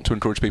not want to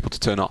encourage people to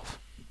turn off.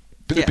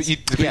 But the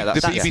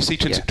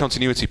BBC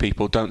continuity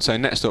people don't say,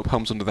 next up,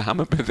 Homes Under the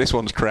Hammer, but this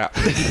one's crap.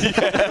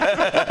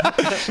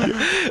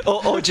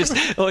 or just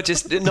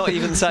not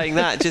even saying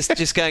that,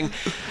 just going,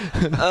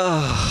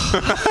 oh.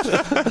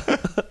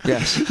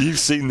 Yes, you've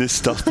seen this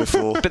stuff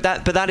before. But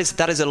that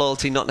is a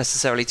loyalty not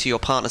necessarily to your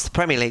partners, the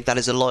Premier League. That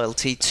is a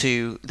loyalty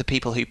to the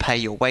people who pay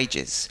your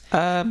wages,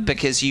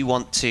 because you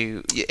want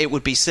to. It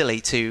would be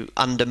silly to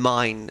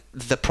undermine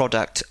the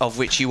product of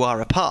which you are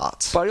a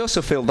part. But I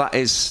also feel that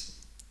is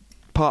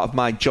part of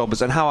my job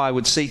and how I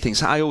would see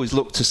things. I always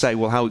look to say,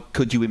 well, how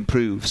could you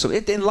improve? So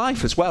in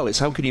life as well, it's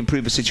how can you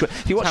improve a situation?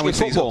 If you watch a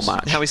football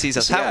match, how he sees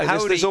us,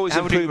 there's always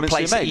improvements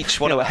to make.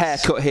 Each one a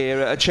haircut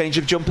here, a change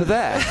of jumper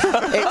there.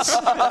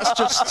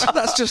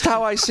 That's just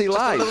how I see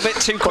life. A little bit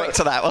too quick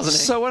to that, wasn't it?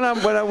 So when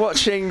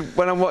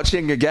I'm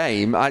watching a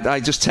game, I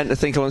just tend to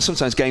think, well,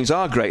 sometimes games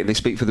are great and they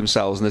speak for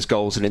themselves and there's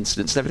goals and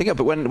incidents and everything else.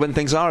 But when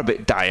things are a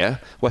bit dire,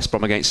 West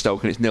Brom against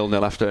Stoke and it's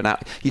 0-0 after an hour,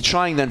 you're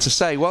trying then to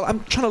say, well,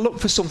 I'm trying to look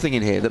for something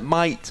in here that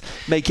might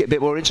make it a bit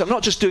more interesting. I'm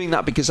not just doing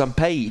that because I'm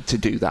paid to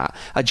do that.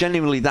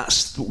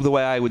 That's the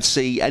way I would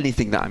see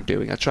anything that I'm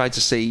doing. I try to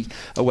see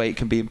a way it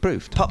can be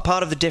improved.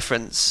 Part of the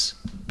difference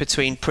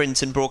between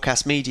print and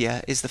broadcast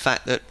media is the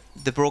fact that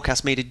the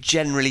broadcast media,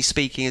 generally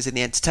speaking, is in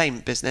the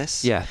entertainment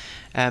business. Yeah.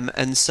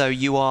 And so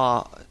you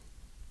are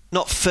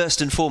not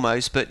first and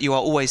foremost, but you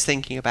are always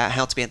thinking about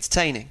how to be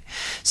entertaining.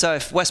 So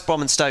if West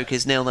Brom and Stoke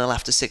is 0-0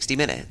 after 60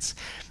 minutes,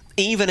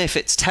 even if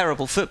it's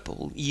terrible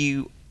football,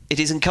 it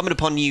is incumbent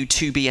upon you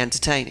to be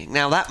entertaining.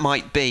 Now, that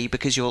might be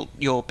because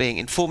you're being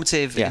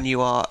informative and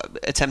you are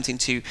attempting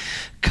to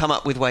come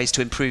up with ways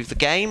to improve the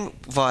game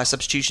via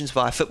substitutions,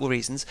 via football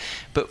reasons.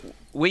 But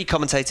we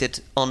commentated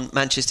on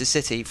Manchester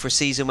City for a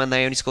season when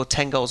they only scored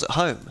 10 goals at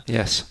home.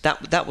 Yes.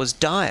 That was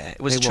dire.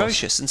 It was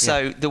atrocious. And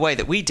so the way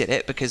that we did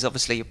it, because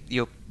obviously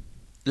you're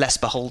less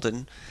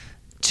beholden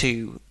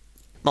to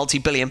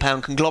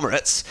multi-billion-pound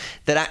conglomerates,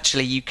 that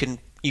actually you can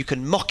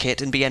mock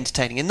it and be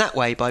entertaining in that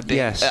way by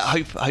being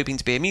hoping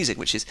to be amusing,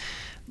 which is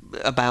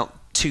about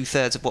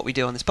 2/3 of what we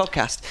do on this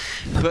podcast.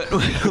 But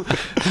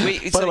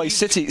by the way,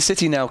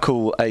 City now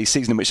call a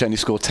season in which they only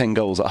score 10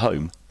 goals at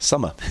home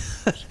summer.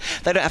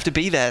 They don't have to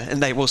be there,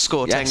 and they will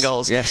score 10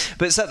 goals. Yes.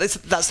 But so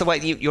that's the way.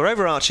 Your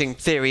overarching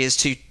theory is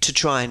to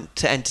try and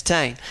to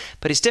entertain,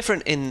 but it's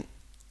different in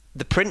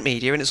the print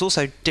media, and it's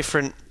also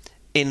different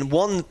in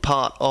one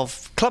part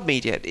of club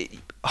media.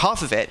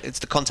 Half of it's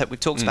the content we've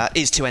talked about,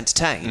 is to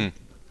entertain.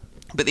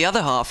 But the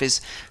other half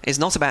is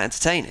not about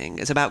entertaining,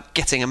 it's about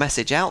getting a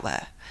message out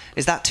there.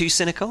 Is that too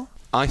cynical?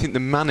 I think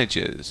the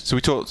managers... So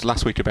we talked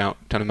last week about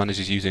kind of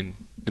managers using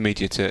the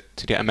media to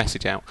get a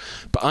message out.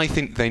 But I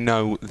think they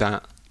know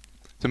that...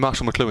 So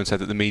Marshall McLuhan said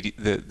that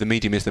the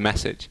medium is the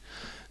message.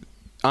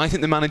 I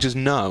think the managers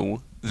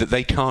know that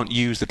they can't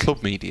use the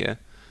club media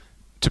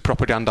to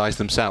propagandise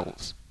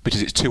themselves,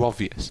 because it's too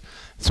obvious.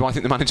 So I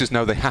think the managers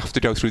know they have to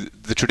go through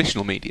the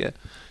traditional media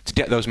to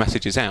get those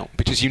messages out,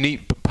 because you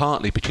need...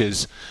 Partly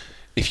because...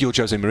 If you're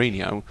Jose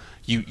Mourinho,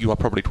 you are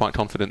probably quite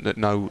confident that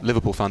no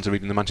Liverpool fans are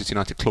reading the Manchester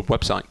United club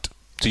website.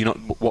 So you're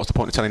not. What's the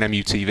point of telling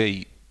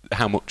MUTV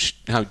how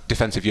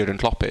defensive Jurgen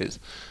Klopp is?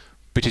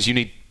 Because you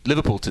need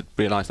Liverpool to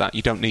realise that.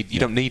 You don't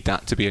need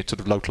that to be a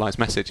sort of localised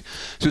message.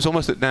 So it's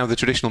almost that now the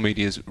traditional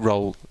media's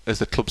role, as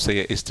the club see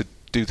it, is to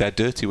do their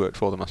dirty work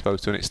for them, I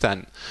suppose, to an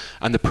extent.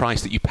 And the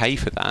price that you pay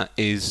for that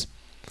is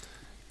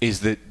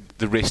the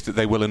risk that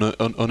they will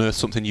unearth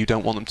something you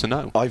don't want them to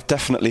know. I've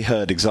definitely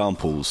heard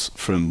examples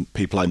from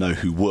people I know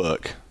who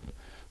work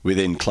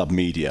within club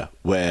media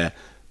where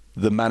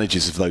the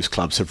managers of those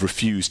clubs have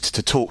refused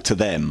to talk to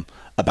them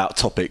about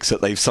topics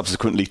that they've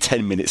subsequently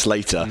 10 minutes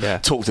later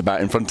talked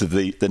about in front of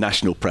the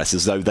national press,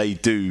 as though they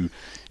do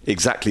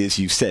exactly as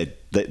you've said,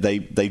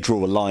 they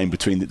draw a line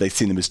between they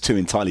see them as two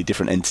entirely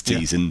different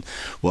entities, and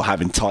will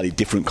have entirely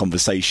different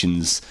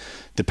conversations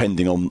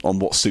depending on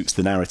what suits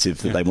the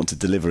narrative that they want to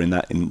deliver in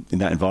that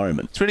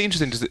environment. It's really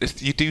interesting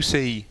because you do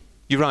see.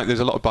 You're right. There's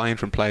a lot of buy-in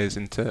from players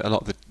into a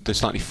lot of the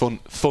slightly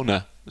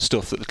funner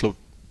stuff that the club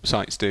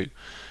sites do.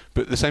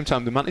 But at the same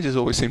time, the managers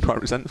always seem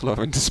quite resentful of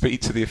having to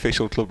speak to the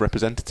official club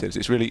representatives.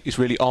 It's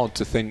really odd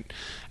to think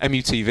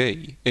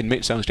MUTV in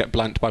mix zones get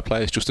blanked by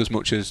players just as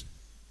much as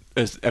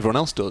everyone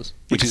else does,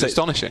 which is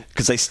astonishing.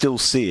 Because they still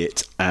see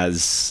it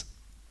as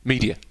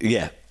media.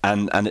 Yeah.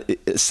 And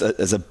it's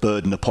as a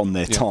burden upon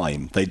their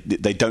time. They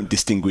don't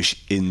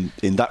distinguish in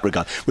that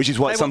regard, which is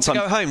why they sometimes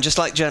want to go home just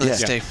like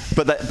journalists do.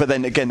 But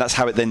then again, that's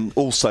how it then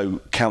also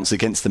counts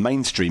against the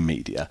mainstream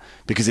media,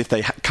 because if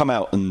they come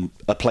out and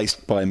are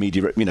placed by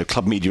a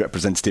club media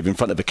representative in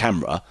front of a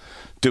camera,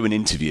 do an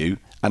interview,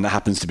 and that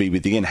happens to be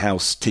with the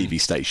in-house TV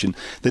station,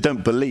 they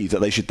don't believe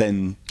that they should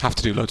then have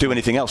to do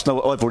anything else.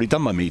 No, I've already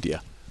done my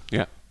media.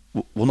 Yeah.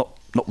 Well,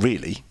 not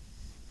really.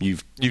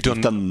 You've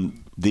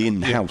done the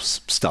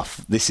in-house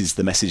stuff. This is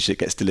the message that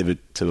gets delivered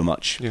to a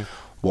much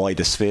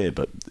wider sphere.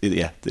 But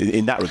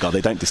in that regard,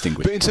 they don't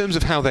distinguish. But in terms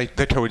of how they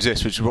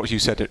coexist, which is what you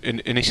said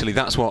initially,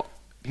 that's what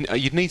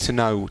you'd need to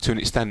know to an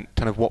extent,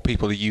 kind of what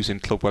people are using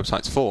club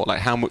websites for. Like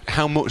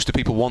how much do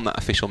people want that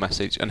official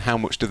message, and how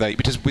much do they?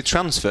 Because with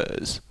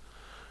transfers,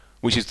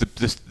 which is the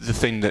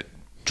thing that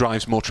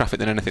drives more traffic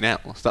than anything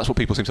else, that's what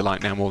people seem to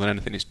like now more than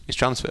anything is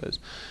transfers.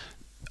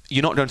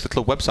 You're not going to the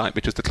club website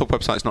because the club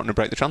website is not going to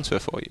break the transfer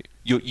for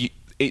you.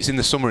 It's in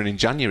the summer and in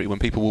January when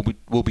people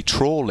will be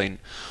trawling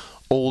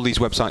all these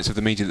websites of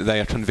the media that they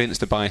are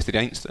convinced are biased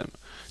against them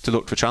to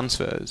look for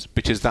transfers,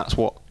 because that's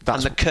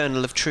the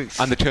kernel of truth.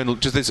 And the kernel,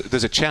 just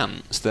there's a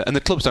chance that, and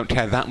the clubs don't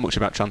care that much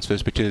about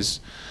transfers because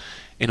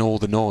in all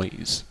the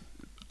noise,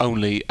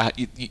 only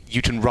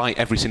you can write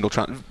every single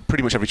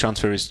pretty much every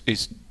transfer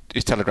is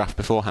telegraphed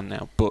beforehand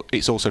now, but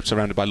it's also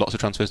surrounded by lots of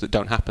transfers that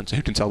don't happen. So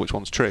who can tell which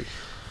one's true?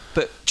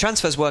 But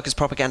transfers work as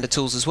propaganda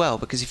tools as well,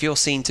 because if you're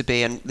seen to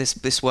be, and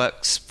this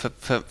works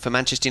for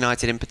Manchester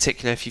United in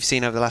particular, if you've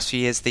seen over the last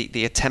few years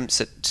the attempts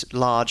at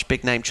large,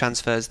 big-name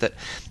transfers that,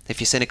 if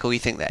you're cynical, you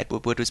think that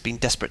Edward Wood has been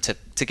desperate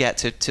to get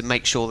to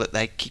make sure that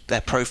they keep their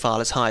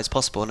profile as high as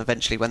possible, and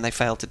eventually when they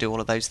fail to do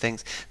all of those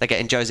things, they get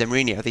in Jose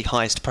Mourinho, the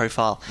highest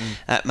profile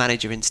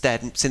manager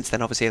instead. And since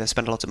then, obviously, they've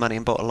spent a lot of money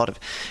and bought a lot of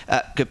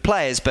good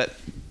players, but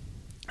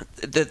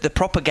the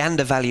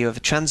propaganda value of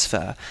a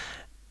transfer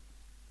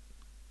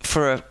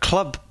for a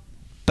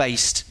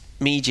club-based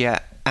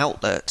media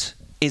outlet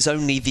is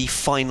only the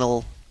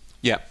final.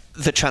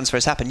 The transfer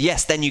has happened.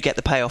 Yes, then you get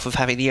the payoff of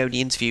having the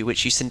only interview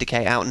which you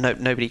syndicate out, and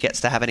nobody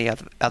gets to have any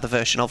other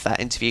version of that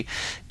interview.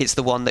 It's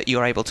the one that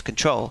you're able to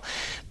control.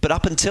 But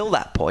up until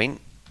that point,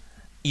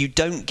 you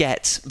don't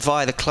get,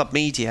 via the club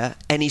media,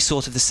 any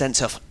sort of the sense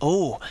of,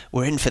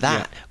 we're in for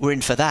that, we're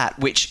in for that,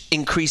 which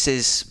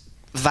increases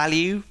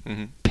value,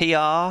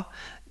 PR,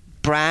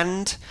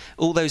 brand,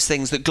 all those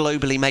things that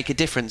globally make a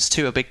difference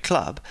to a big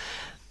club.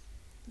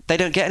 They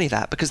don't get any of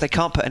that because they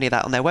can't put any of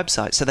that on their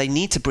website. So they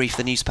need to brief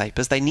the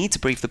newspapers, they need to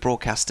brief the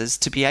broadcasters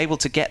to be able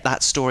to get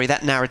that story,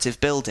 that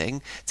narrative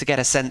building, to get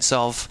a sense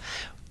of,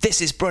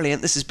 this is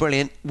brilliant,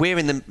 we're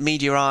in the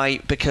media eye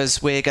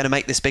because we're going to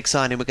make this big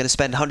signing, we're going to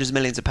spend hundreds of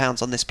millions of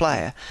pounds on this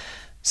player.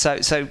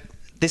 So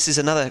this is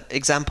another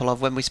example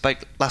of when we spoke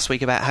last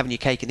week about having your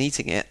cake and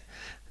eating it.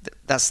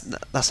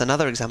 That's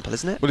another example,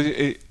 isn't it?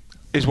 Well,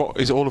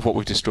 is all of what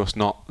we've discussed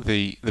not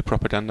the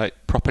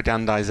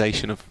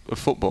propagandization of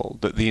football,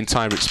 that the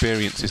entire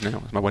experience is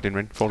now? Is my wedding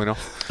ring falling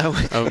off?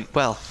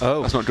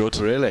 That's not good.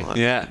 Really?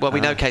 Yeah. Well,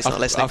 we know Kate's not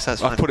listening, so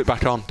that's fine. I've put it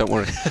back on. Don't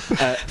worry.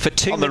 For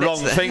 2 on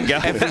minutes the wrong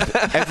finger.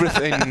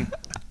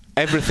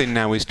 Everything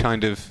now is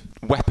kind of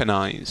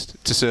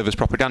weaponized to serve as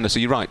propaganda.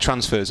 So you're right.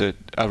 Transfers are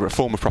a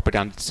form of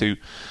propaganda to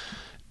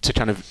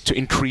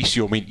increase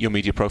your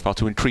media profile,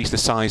 to increase the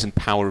size and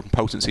power and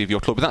potency of your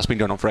club. But that's been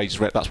going on for ages.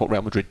 That's what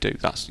Real Madrid do.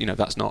 That's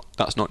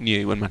not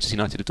new, and Manchester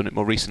United have done it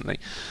more recently.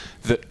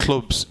 That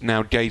clubs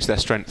now gauge their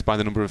strength by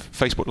the number of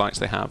Facebook likes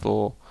they have,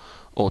 or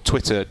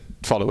Twitter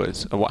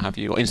followers, or what have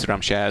you, or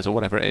Instagram shares, or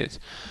whatever it is.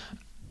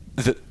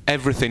 That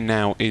everything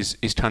now is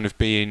kind of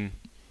being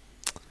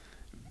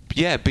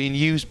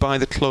used by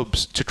the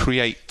clubs to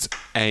create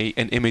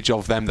an image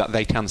of them that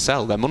they can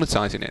sell. They're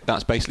monetising it.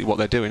 That's basically what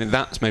they're doing, and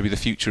that's maybe the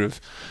future of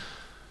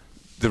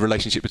the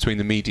relationship between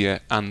the media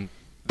and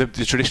the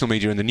traditional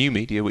media and the new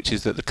media, which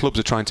is that the clubs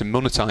are trying to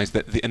monetise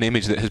an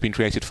image that has been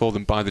created for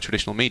them by the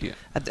traditional media.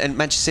 And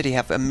Manchester City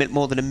have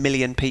more than 1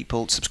 million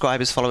people,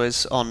 subscribers,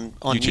 followers on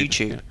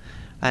YouTube. Yeah.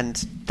 And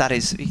that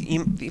is,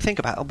 you think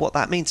about what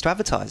that means to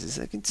advertisers.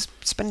 They can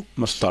spend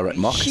direct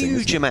marketing,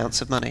 huge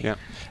amounts of money. Yeah.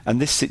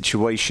 And this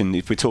situation,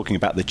 if we're talking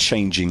about the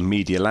changing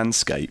media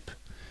landscape,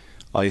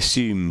 I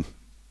assume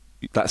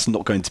that's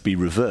not going to be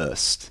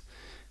reversed.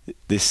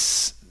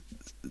 This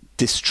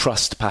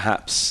distrust,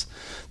 perhaps,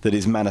 that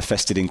is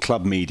manifested in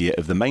club media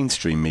of the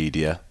mainstream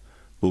media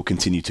will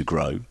continue to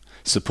grow.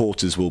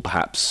 Supporters will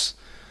perhaps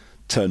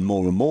turn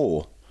more and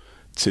more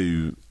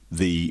to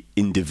the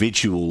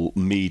individual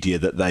media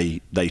that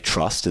they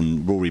trust.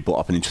 And Rory brought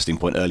up an interesting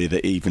point earlier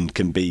that even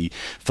can be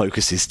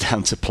focuses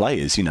down to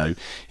players. You know,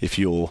 if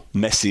you're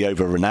Messi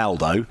over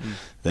Ronaldo,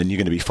 then you're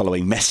going to be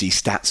following Messi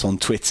stats on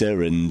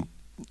Twitter and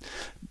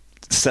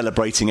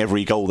celebrating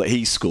every goal that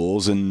he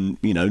scores, and,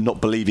 you know,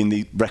 not believing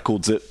the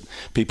records that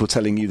people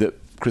telling you that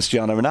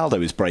Cristiano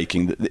Ronaldo is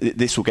breaking.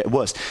 This will get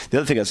worse. The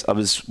other thing is, I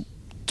was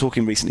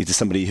talking recently to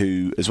somebody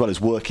who, as well as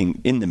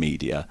working in the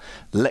media,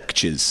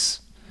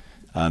 lectures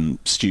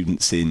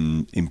students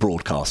in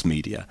broadcast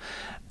media,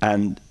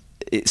 and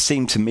it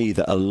seemed to me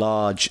that a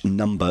large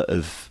number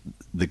of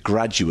the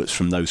graduates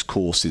from those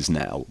courses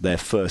now, their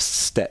first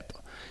step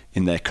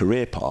in their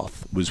career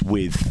path was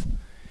with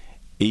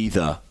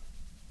either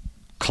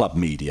club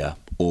media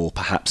or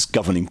perhaps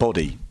governing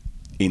body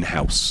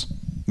in-house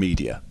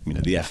media, you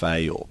know, the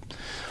FA or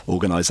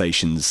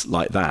organisations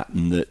like that,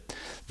 and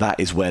that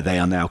is where they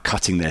are now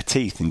cutting their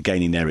teeth and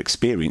gaining their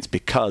experience,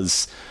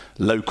 because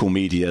local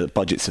media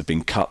budgets have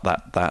been cut.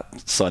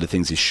 That side of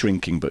things is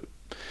shrinking, but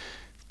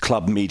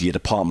club media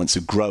departments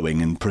are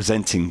growing and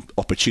presenting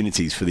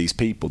opportunities for these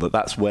people.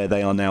 That's where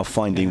they are now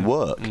finding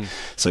work.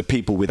 So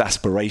people with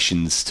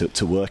aspirations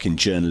to work in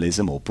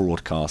journalism or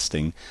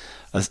broadcasting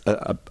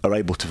are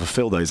able to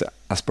fulfill those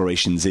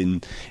aspirations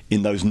in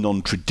those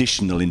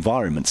non-traditional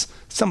environments.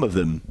 Some of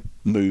them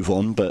move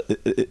on, but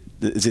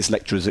as this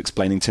lecturer is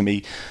explaining to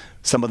me,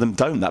 some of them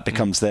don't. That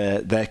becomes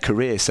their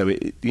career. So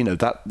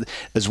that,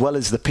 as well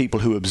as the people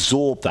who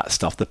absorb that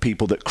stuff, the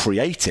people that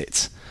create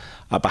it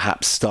are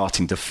perhaps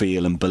starting to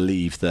feel and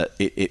believe that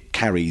it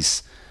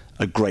carries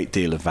a great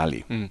deal of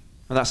value. And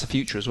that's the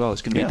future as well.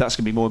 That's going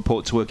to be more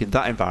important to work in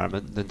that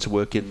environment than to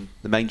work in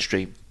the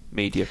mainstream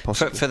media,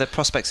 possibly. For the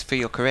prospects for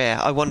your career,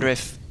 I wonder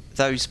if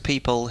those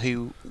people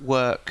who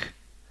work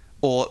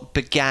or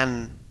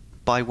began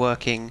by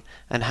working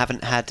and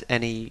haven't had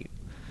any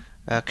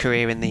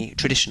career in the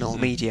traditional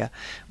media,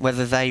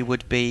 whether they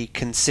would be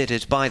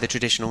considered by the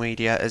traditional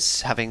media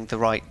as having the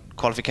right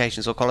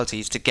qualifications or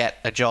qualities to get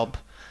a job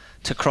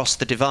to cross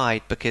the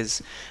divide,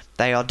 because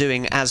they are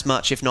doing as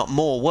much, if not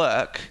more,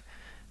 work,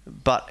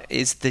 but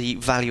is the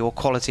value or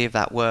quality of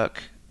that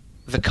work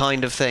the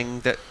kind of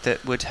thing that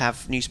would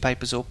have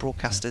newspapers or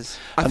broadcasters?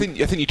 I think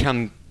you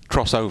can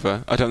cross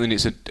over. I don't think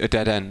it's a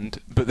dead end,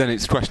 but then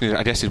it's the question,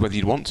 I guess, is whether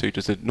you'd want to.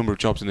 Does the number of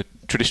jobs in the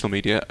traditional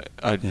media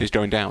is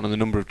going down, and the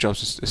number of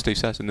jobs, as Steve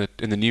says, in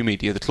the new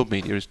media, the club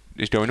media, is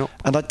going up?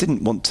 And I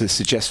didn't want to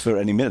suggest for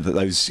any minute that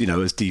those,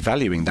 as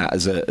devaluing that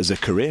as a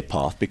career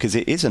path, because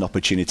it is an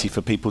opportunity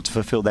for people to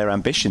fulfil their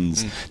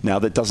ambitions now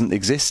that doesn't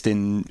exist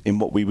in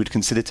what we would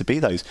consider to be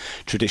those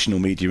traditional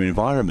media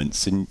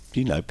environments. And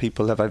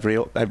people have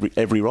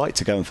every right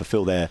to go and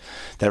fulfil their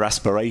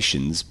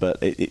aspirations, but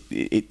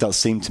it does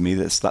seem to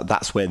me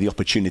that's where the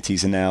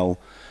opportunities are now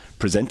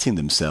presenting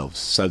themselves.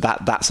 So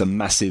that's a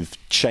massive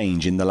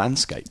change in the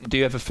landscape. Do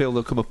you ever feel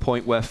there'll come a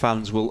point where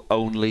fans will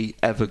only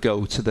ever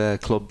go to their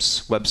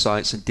club's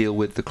websites and deal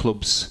with the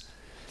club's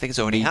I think it's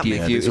already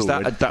happening? They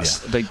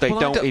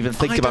don't even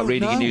think about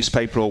reading a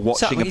newspaper or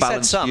watching a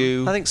balanced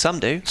view. I think some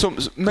do.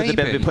 Maybe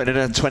they've been putting it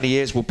in 20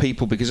 years. Well,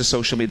 people, because of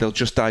social media, they'll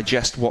just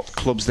digest what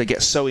clubs, they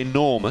get so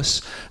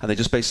enormous and they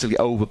just basically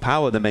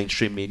overpower the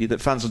mainstream media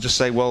that fans will just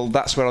say, well,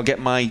 that's where I'll get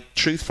my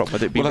truth from,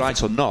 whether it be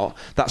right or not.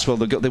 That's where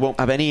they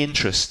won't have any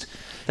interest.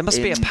 There must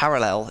be a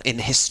parallel in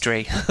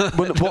history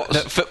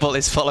that football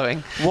is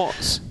following.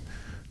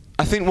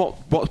 I think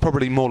what's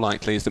probably more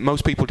likely is that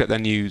most people get their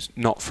news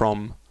not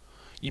from...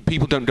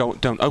 People don't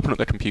open up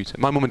their computer.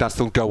 My mum and dad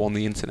still go on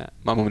the internet.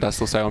 My mum and dad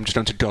still say, I'm just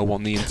going to go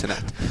on the internet.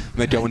 And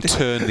they go and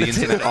turn the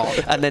internet on.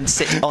 And then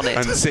sit on it.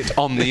 And sit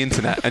on the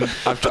internet. And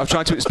I've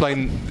tried to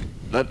explain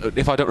that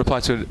if I don't reply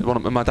to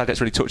my dad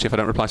gets really touchy if I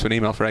don't reply to an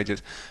email for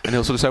ages. And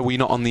he'll sort of say, well, you're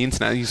not on the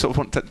internet. And you sort of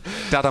want to...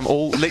 Dad, I'm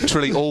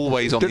literally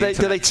always on the internet.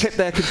 Do they tip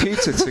their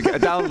computer to get a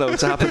download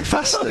to happen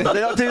faster? Do they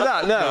not do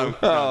that? No.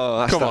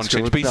 Oh, come on,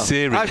 Chich, be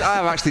serious. I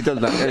have actually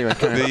done that. Anyway,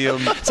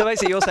 so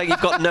basically you're saying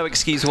you've got no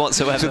excuse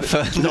whatsoever for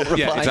not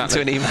replying to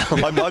an email.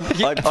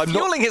 I'm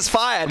fueling his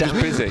fire. I'm just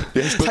busy.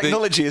 Yes,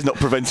 technology is not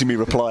preventing me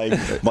replying.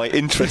 My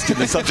interest in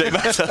the subject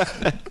matter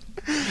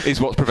is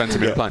what's preventing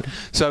me replying.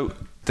 So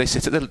they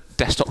sit at the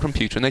desktop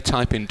computer and they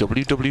type in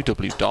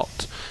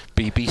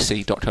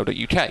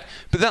www.bbc.co.uk.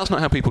 But that's not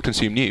how people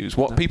consume news.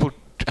 People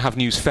have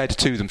news fed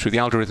to them through the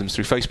algorithms,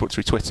 through Facebook,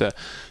 through Twitter,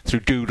 through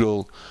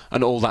Google,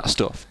 and all that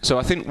stuff. So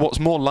I think what's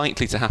more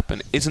likely to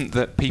happen isn't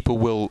that people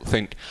will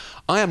think,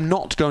 I am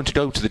not going to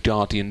go to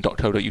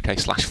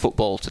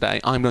theguardian.co.uk/football today.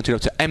 I'm going to go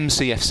to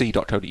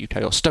mcfc.co.uk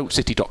or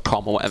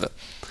stokecity.com or whatever.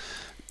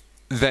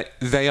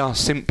 They are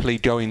simply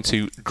going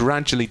to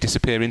gradually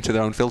disappear into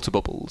their own filter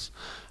bubbles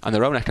and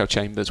their own echo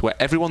chambers, where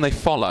everyone they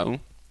follow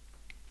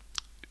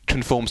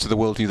conforms to the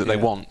worldview that they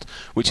want,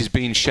 which is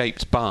being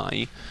shaped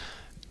by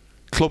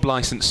club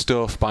licensed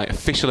stuff, by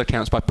official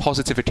accounts, by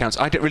positive accounts.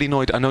 I get really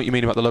annoyed. I know what you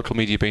mean about the local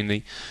media being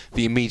the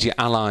immediate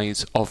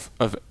allies of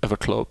a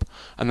club,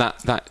 and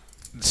that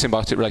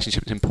symbiotic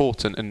relationship is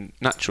important and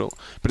natural.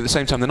 But at the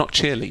same time, they're not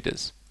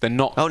cheerleaders. They're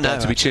not there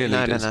to be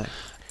cheerleaders. No.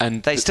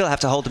 And they still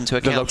have to hold them to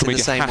account in the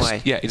same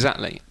way. Yeah,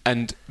 exactly.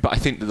 But I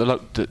think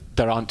that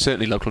there aren't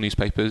certainly local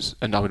newspapers,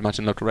 and I would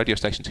imagine local radio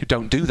stations, who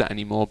don't do that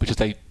anymore because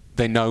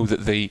they know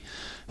that the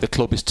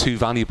club is too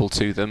valuable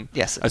to them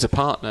as a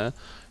partner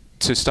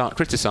to start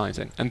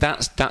criticising, and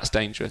that's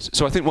dangerous.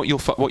 So I think what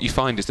you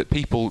find is that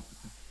people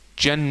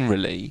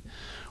generally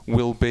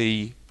will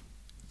be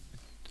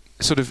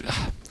sort of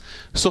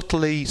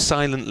subtly,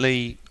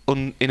 silently,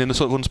 in a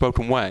sort of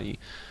unspoken way,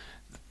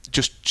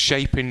 just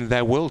shaping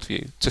their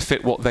worldview to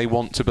fit what they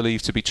want to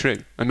believe to be true.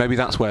 And maybe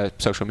that's where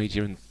social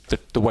media and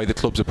the way the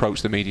clubs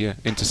approach the media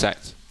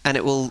intersect. And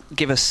it will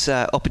give us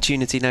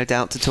opportunity, no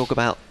doubt, to talk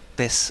about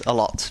this a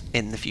lot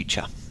in the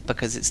future,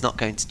 because it's not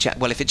going to change.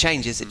 Well, if it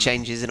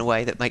changes in a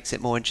way that makes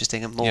it more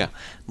interesting and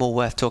more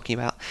worth talking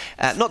about.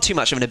 Not too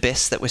much of an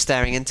abyss that we're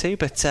staring into,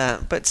 but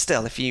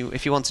still, if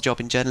you want a job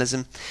in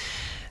journalism,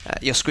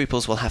 your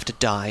scruples will have to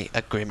die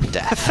a grim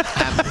death.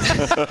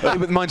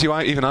 But mind you,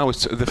 I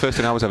was the first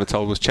thing I was ever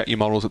told was check your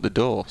morals at the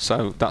door.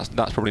 So that's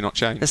probably not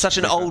changed. It's such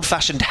an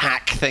old-fashioned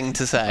hack thing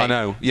to say. I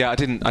know. Yeah, I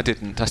didn't.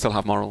 I still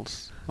have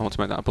morals. I want to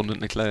make that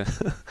abundantly clear.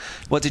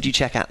 What did you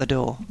check at the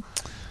door?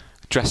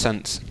 Dress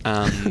sense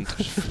and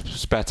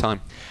spare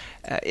time.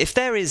 If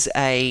there is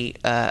a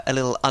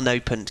little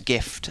unopened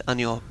gift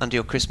under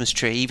your Christmas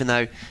tree, even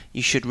though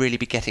you should really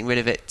be getting rid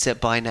of it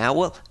by now,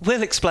 well,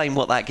 we'll explain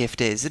what that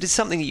gift is. It is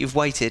something that you've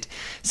waited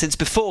since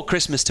before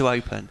Christmas to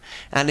open,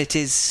 and it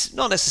is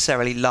not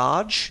necessarily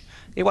large.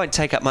 It won't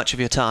take up much of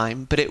your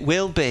time, but it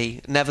will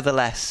be,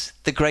 nevertheless,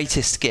 the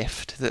greatest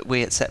gift that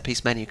we at Set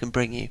Piece Menu can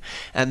bring you,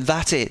 and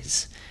that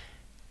is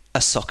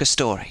a soccer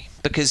story,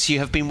 because you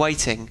have been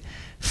waiting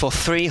for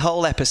 3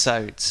 whole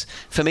episodes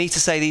for me to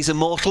say these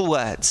immortal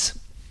words.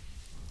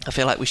 I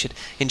feel like we should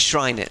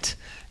enshrine it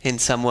in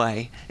some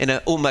way, in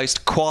an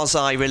almost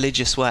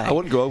quasi-religious way. I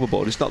wouldn't go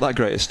overboard. It's not that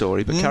great a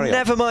story, but carry on.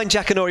 Never mind,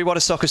 Jackanory, what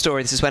a soccer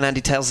story. This is when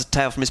Andy tells a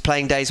tale from his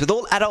playing days with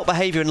all adult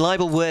behaviour and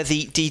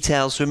libel-worthy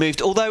details removed.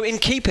 Although, in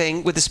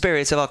keeping with the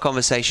spirit of our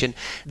conversation,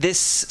 this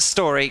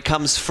story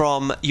comes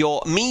from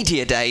your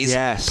media days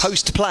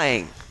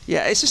post-playing.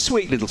 Yeah, it's a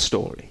sweet little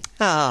story.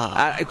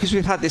 Because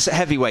we've had this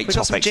heavyweight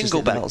topics. We've got some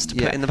jingle bells to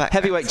put in the background.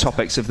 Heavyweight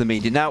topics of the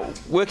media. Now,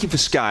 working for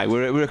Sky,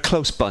 we're a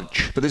close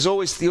bunch, but you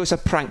always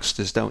have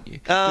pranksters, don't you?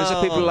 There's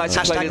people who like to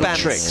play little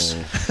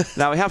tricks.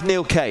 Now, we have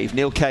Neil Cave.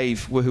 Neil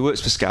Cave, who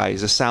works for Sky,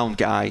 is a sound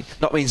guy.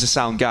 Not means a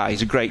sound guy,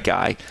 he's a great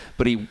guy,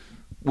 but he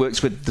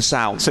works with the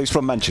sound. So he's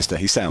from Manchester,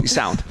 he's sound. He's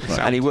sound. Right.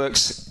 And he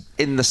works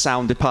in the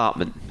sound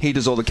department. He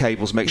does all the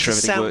cables, make sure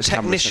everything works.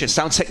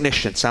 Sound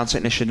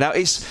technician. Now,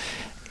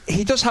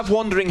 he does have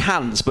wandering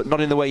hands, but not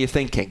in the way you're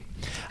thinking.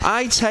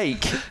 I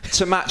take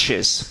to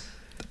matches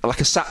like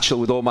a satchel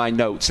with all my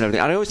notes and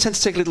everything. I always tend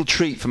to take a little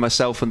treat for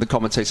myself and the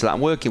commentator that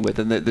I'm working with,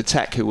 and the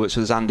tech who works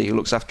with us, Andy, who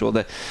looks after all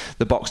the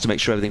box to make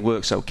sure everything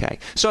works okay.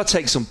 So I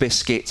take some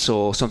biscuits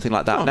or something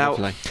like that.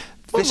 Lovely.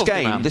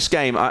 This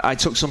game, I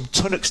took some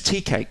Tunnocks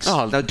tea cakes.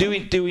 Now, do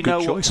we know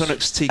what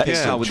Tunnocks tea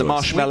cakes are with the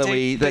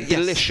marshmallowy? They're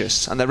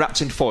delicious, and they're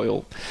wrapped in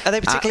foil. Are they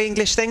a particularly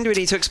English thing? Do we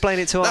need to explain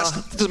it to us?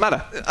 It doesn't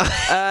matter.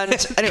 And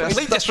anyway,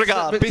 complete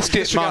disregard.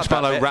 Biscuits,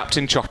 marshmallow, wrapped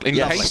in chocolate,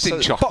 encased in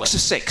chocolate. Box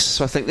of 6.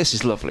 So I think this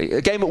is lovely.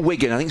 A game at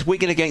Wigan. I think it's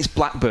Wigan against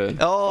Blackburn.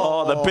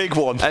 Oh, the big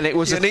one. And it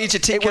was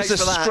a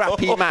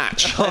scrappy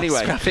match.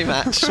 Anyway, scrappy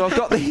match. So I've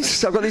got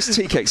these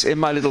tea cakes in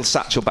my little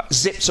satchel bag,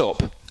 zipped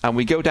up. And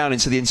we go down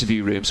into the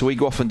interview room, so we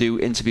go off and do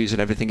interviews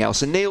and everything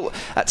else. And Neil,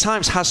 at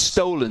times, has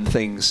stolen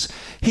things.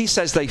 He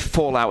says they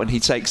fall out and he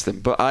takes them.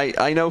 But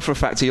I know for a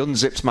fact he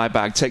unzips my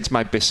bag, takes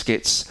my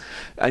biscuits.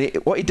 And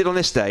what he did on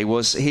this day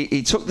was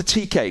he took the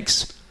tea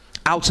cakes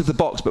out of the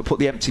box, but put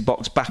the empty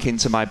box back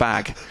into my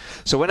bag.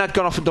 So when I'd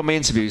gone off and done my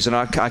interviews and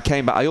I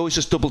came back, I always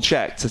just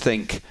double-check to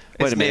think,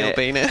 wait a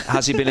minute,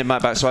 has he been in my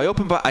bag? So I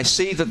open back, I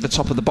see that the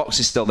top of the box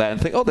is still there and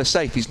think, oh, they're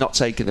safe, he's not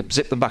taking them.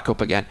 Zip them back up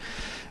again.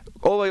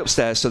 All the way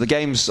upstairs, so the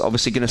game's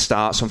obviously going to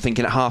start, so I'm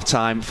thinking at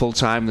half-time,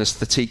 full-time, the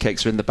tea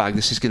cakes are in the bag,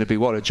 this is going to be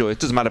what a joy. It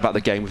doesn't matter about the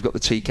game, we've got the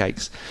tea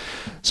cakes.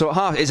 So at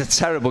half, it's a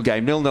terrible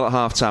game, 0-0 at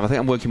half-time. I think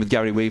I'm working with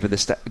Gary Weaver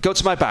this day. Go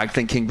to my bag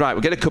thinking, right,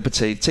 we'll get a cup of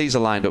tea, teas are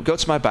lined up, go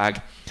to my bag,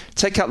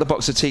 take out the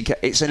box of tea cakes,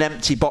 it's an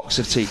empty box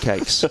of tea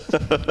cakes.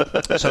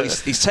 So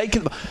he's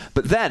taken,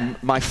 but then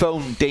my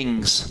phone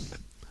dings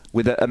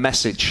with a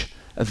message,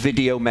 a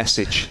video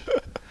message.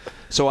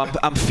 So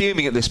I'm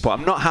fuming at this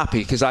point. I'm not happy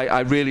because I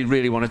really,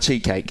 really want a tea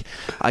cake.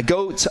 I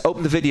go to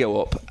open the video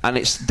up and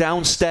it's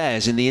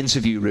downstairs in the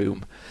interview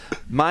room.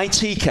 My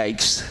tea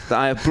cakes that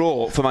I have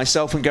brought for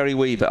myself and Gary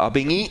Weaver are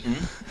being eaten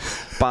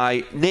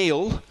by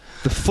Neil,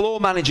 the floor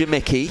manager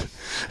Mickey,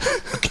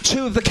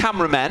 2 of the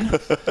cameramen,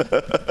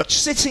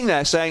 sitting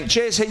there saying,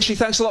 cheers Hinchley,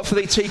 thanks a lot for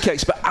the tea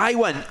cakes. But I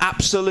went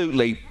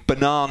absolutely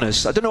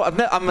bananas. I don't know,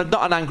 I'm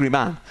not an angry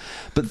man,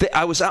 but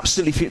I was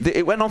absolutely,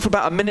 it went on for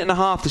about a minute and a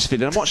half, this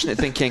video. I'm watching it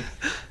thinking,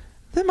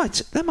 they're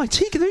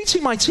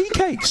eating my tea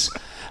cakes.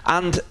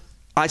 And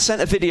I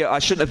sent a video, I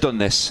shouldn't have done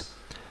this,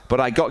 but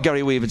I got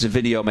Gary Weaver to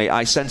video me.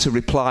 I sent a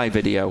reply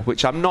video,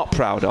 which I'm not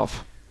proud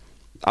of.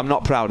 I'm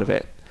not proud of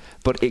it.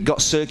 But it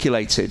got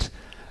circulated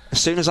As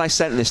soon as I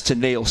sent this to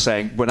Neil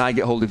saying, when I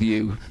get hold of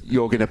you,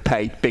 you're going to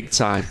pay big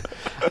time.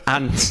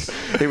 And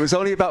it was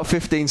only about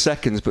 15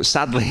 seconds, but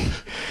sadly,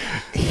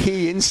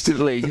 he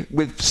instantly,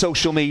 with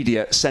social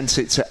media, sent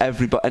it to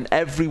everybody. And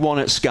everyone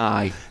at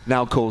Sky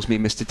now calls me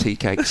Mr. Tea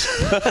Cakes.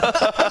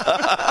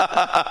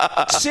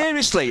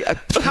 Seriously, a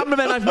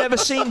cameraman I've never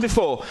seen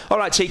before. All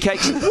right, Tea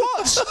Cakes.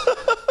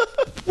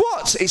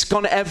 What? It's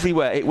gone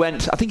everywhere. It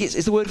went, I think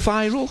is the word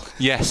viral?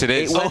 Yes, it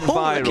is. It went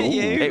viral.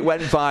 It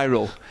went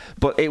viral.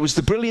 But it was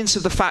the brilliance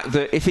of the fact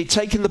that if he'd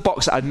taken the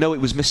box, I'd know it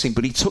was missing,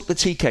 but he took the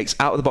tea cakes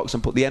out of the box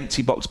and put the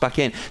empty box back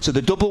in. So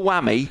the double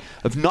whammy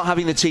of not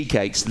having the tea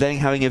cakes, then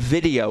having a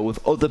video of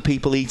other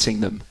people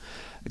eating them,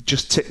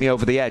 just tipped me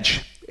over the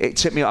edge. It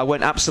tipped me. I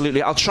went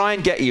absolutely. I'll try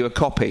and get you a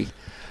copy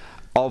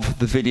of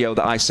the video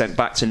that I sent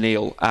back to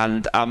Neil,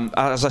 and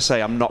as I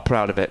say, I'm not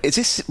proud of it. Is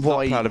this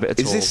why? Not proud of it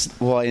at all. This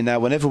why now?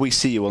 Whenever we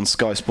see you on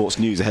Sky Sports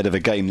News ahead of a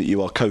game that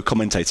you are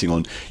co-commentating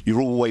on,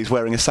 you're always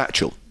wearing a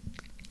satchel?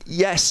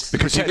 Yes,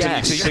 because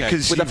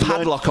with a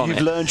padlock on it.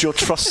 You've learned your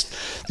trust.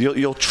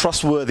 Your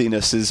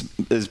trustworthiness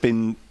has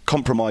been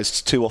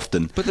compromised too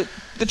often. But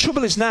the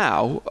trouble is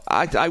now,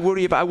 I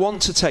worry about. I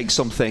want to take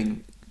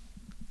something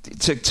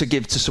to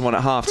give to someone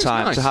at half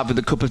time to have with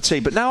a cup of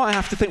tea. But now I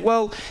have to think,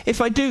 well, if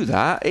I do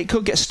that, it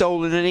could get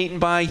stolen and eaten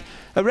by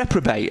a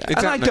reprobate.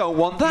 Exactly. And I don't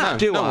want that,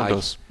 do I? No one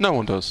does. No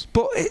one does.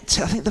 But I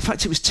think the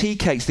fact it was tea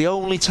cakes, the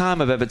only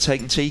time I've ever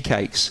taken tea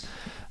cakes.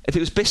 If it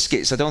was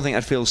biscuits, I don't think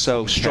I'd feel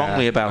so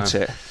strongly about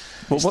it.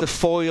 Well, it's the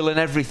foil and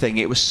everything.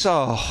 It was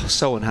so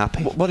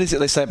unhappy. What is it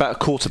they say about a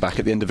quarterback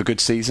at the end of a good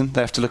season?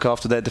 They have to look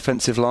after their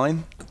defensive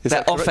line?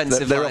 Their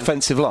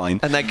offensive line.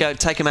 And they go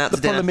take them out to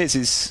dinner. The problem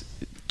is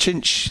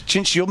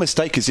Chinch, your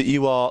mistake is that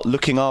you are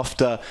looking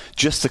after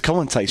just the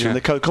commentator and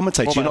the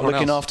co-commentator. You're not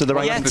looking after the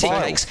rank and tea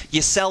file. cakes.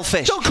 You're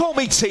selfish. Don't call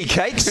me tea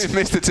cakes.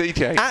 Mr. Tea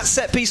Cakes. At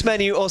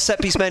setpiecemenu or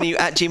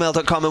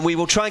setpiecemenu@gmail.com, and we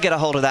will try and get a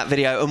hold of that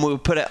video and we'll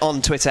put it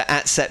on Twitter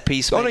at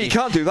setpiecemenu. Oh no, you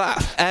can't do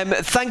that.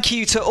 Thank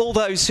you to all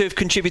those who have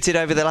contributed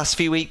over the last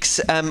few weeks.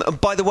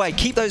 By the way,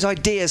 keep those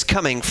ideas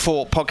coming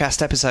for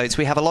podcast episodes.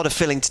 We have a lot of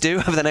filling to do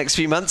over the next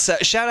few months.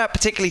 Shout out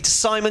particularly to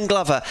Simon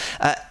Glover,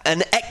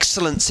 an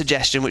excellent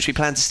suggestion which we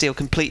plan to steal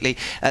completely.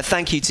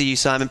 Thank you to you,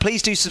 Simon.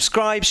 Please do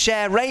subscribe,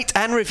 share, rate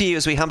and review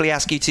as we humbly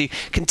ask you to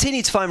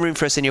continue to find room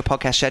for us in your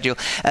podcast schedule.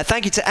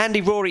 Thank you to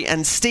Andy, Rory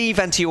and Steve,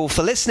 and to you all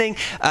for listening.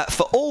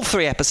 For all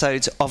 3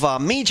 episodes of our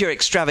media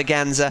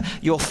extravaganza,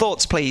 your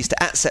thoughts please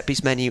to at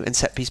setpiecemenu and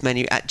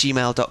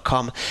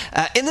setpiecemenu@gmail.com.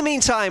 In the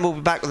meantime, we'll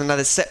be back with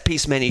another Set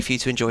Piece Menu for you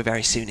to enjoy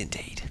very soon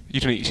indeed. You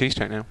can eat your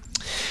cheesecake now.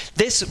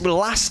 This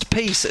last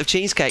piece of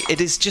cheesecake,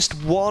 it is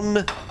just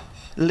one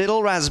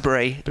little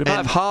raspberry. But it might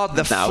have hardened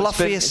the now.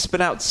 fluffiest. It's been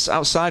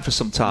outside for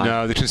some time.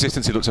 No, the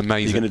consistency looks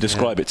amazing. You're going to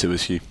describe it to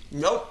us, Hugh?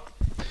 Nope.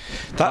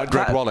 Like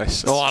Greg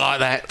Wallace. Oh, I like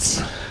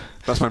that.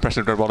 That's my impression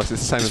of Greg Wallace.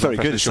 It's the same as my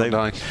impression of Sean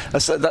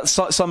Dyche.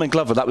 That's Simon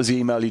Glover. That was the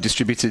email you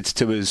distributed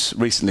to us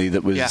recently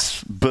that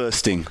was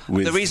bursting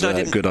with the reason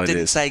I good ideas.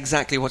 didn't say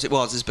exactly what it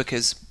was is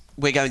because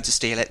we're going to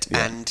steal it,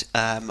 and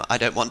I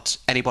don't want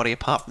anybody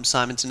apart from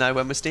Simon to know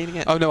when we're stealing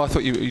it. Oh no, I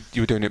thought you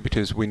were doing it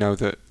because we know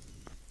that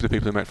the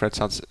people who make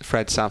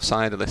Fred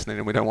Southside are listening,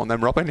 and we don't want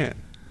them robbing it.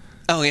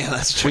 Oh yeah,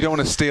 that's true. We don't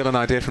want to steal an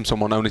idea from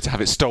someone only to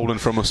have it stolen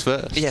from us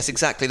first. Yes,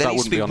 exactly. There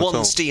needs to be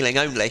one stealing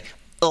only,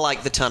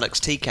 like the Tunnocks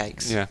tea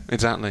cakes. Yeah,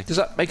 exactly. Does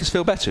that make us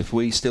feel better if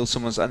we steal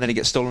someone's and then it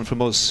gets stolen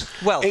from us?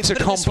 Well, it's a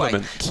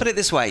compliment. Put it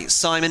this way: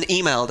 Simon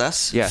emailed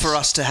us for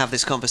us to have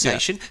this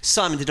conversation. Yeah.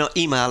 Simon did not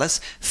email us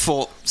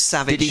for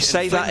savage. Did he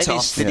say that? Did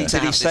he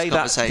say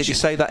that? Did he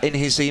say that in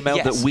his email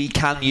that we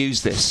can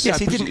use this? Yes,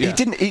 he didn't.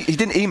 He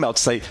didn't email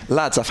to say,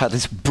 "Lads, I've had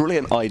this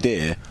brilliant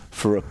idea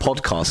for a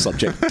podcast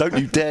subject. Don't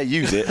you dare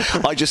use it.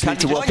 I just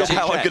need to work out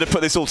how I'm going to put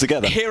this all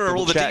together." Here are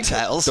all the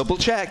details. Double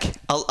check.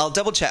 I'll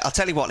double check. I'll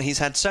tell you what, he's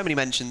had so many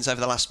mentions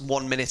over the last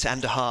 1 minute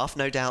and a half.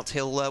 No doubt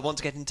he'll want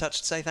to get in touch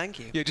to say thank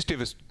you. Yeah, just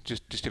give us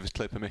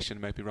clear permission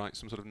and maybe write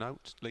some sort of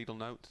note, legal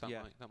note. That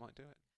might do it.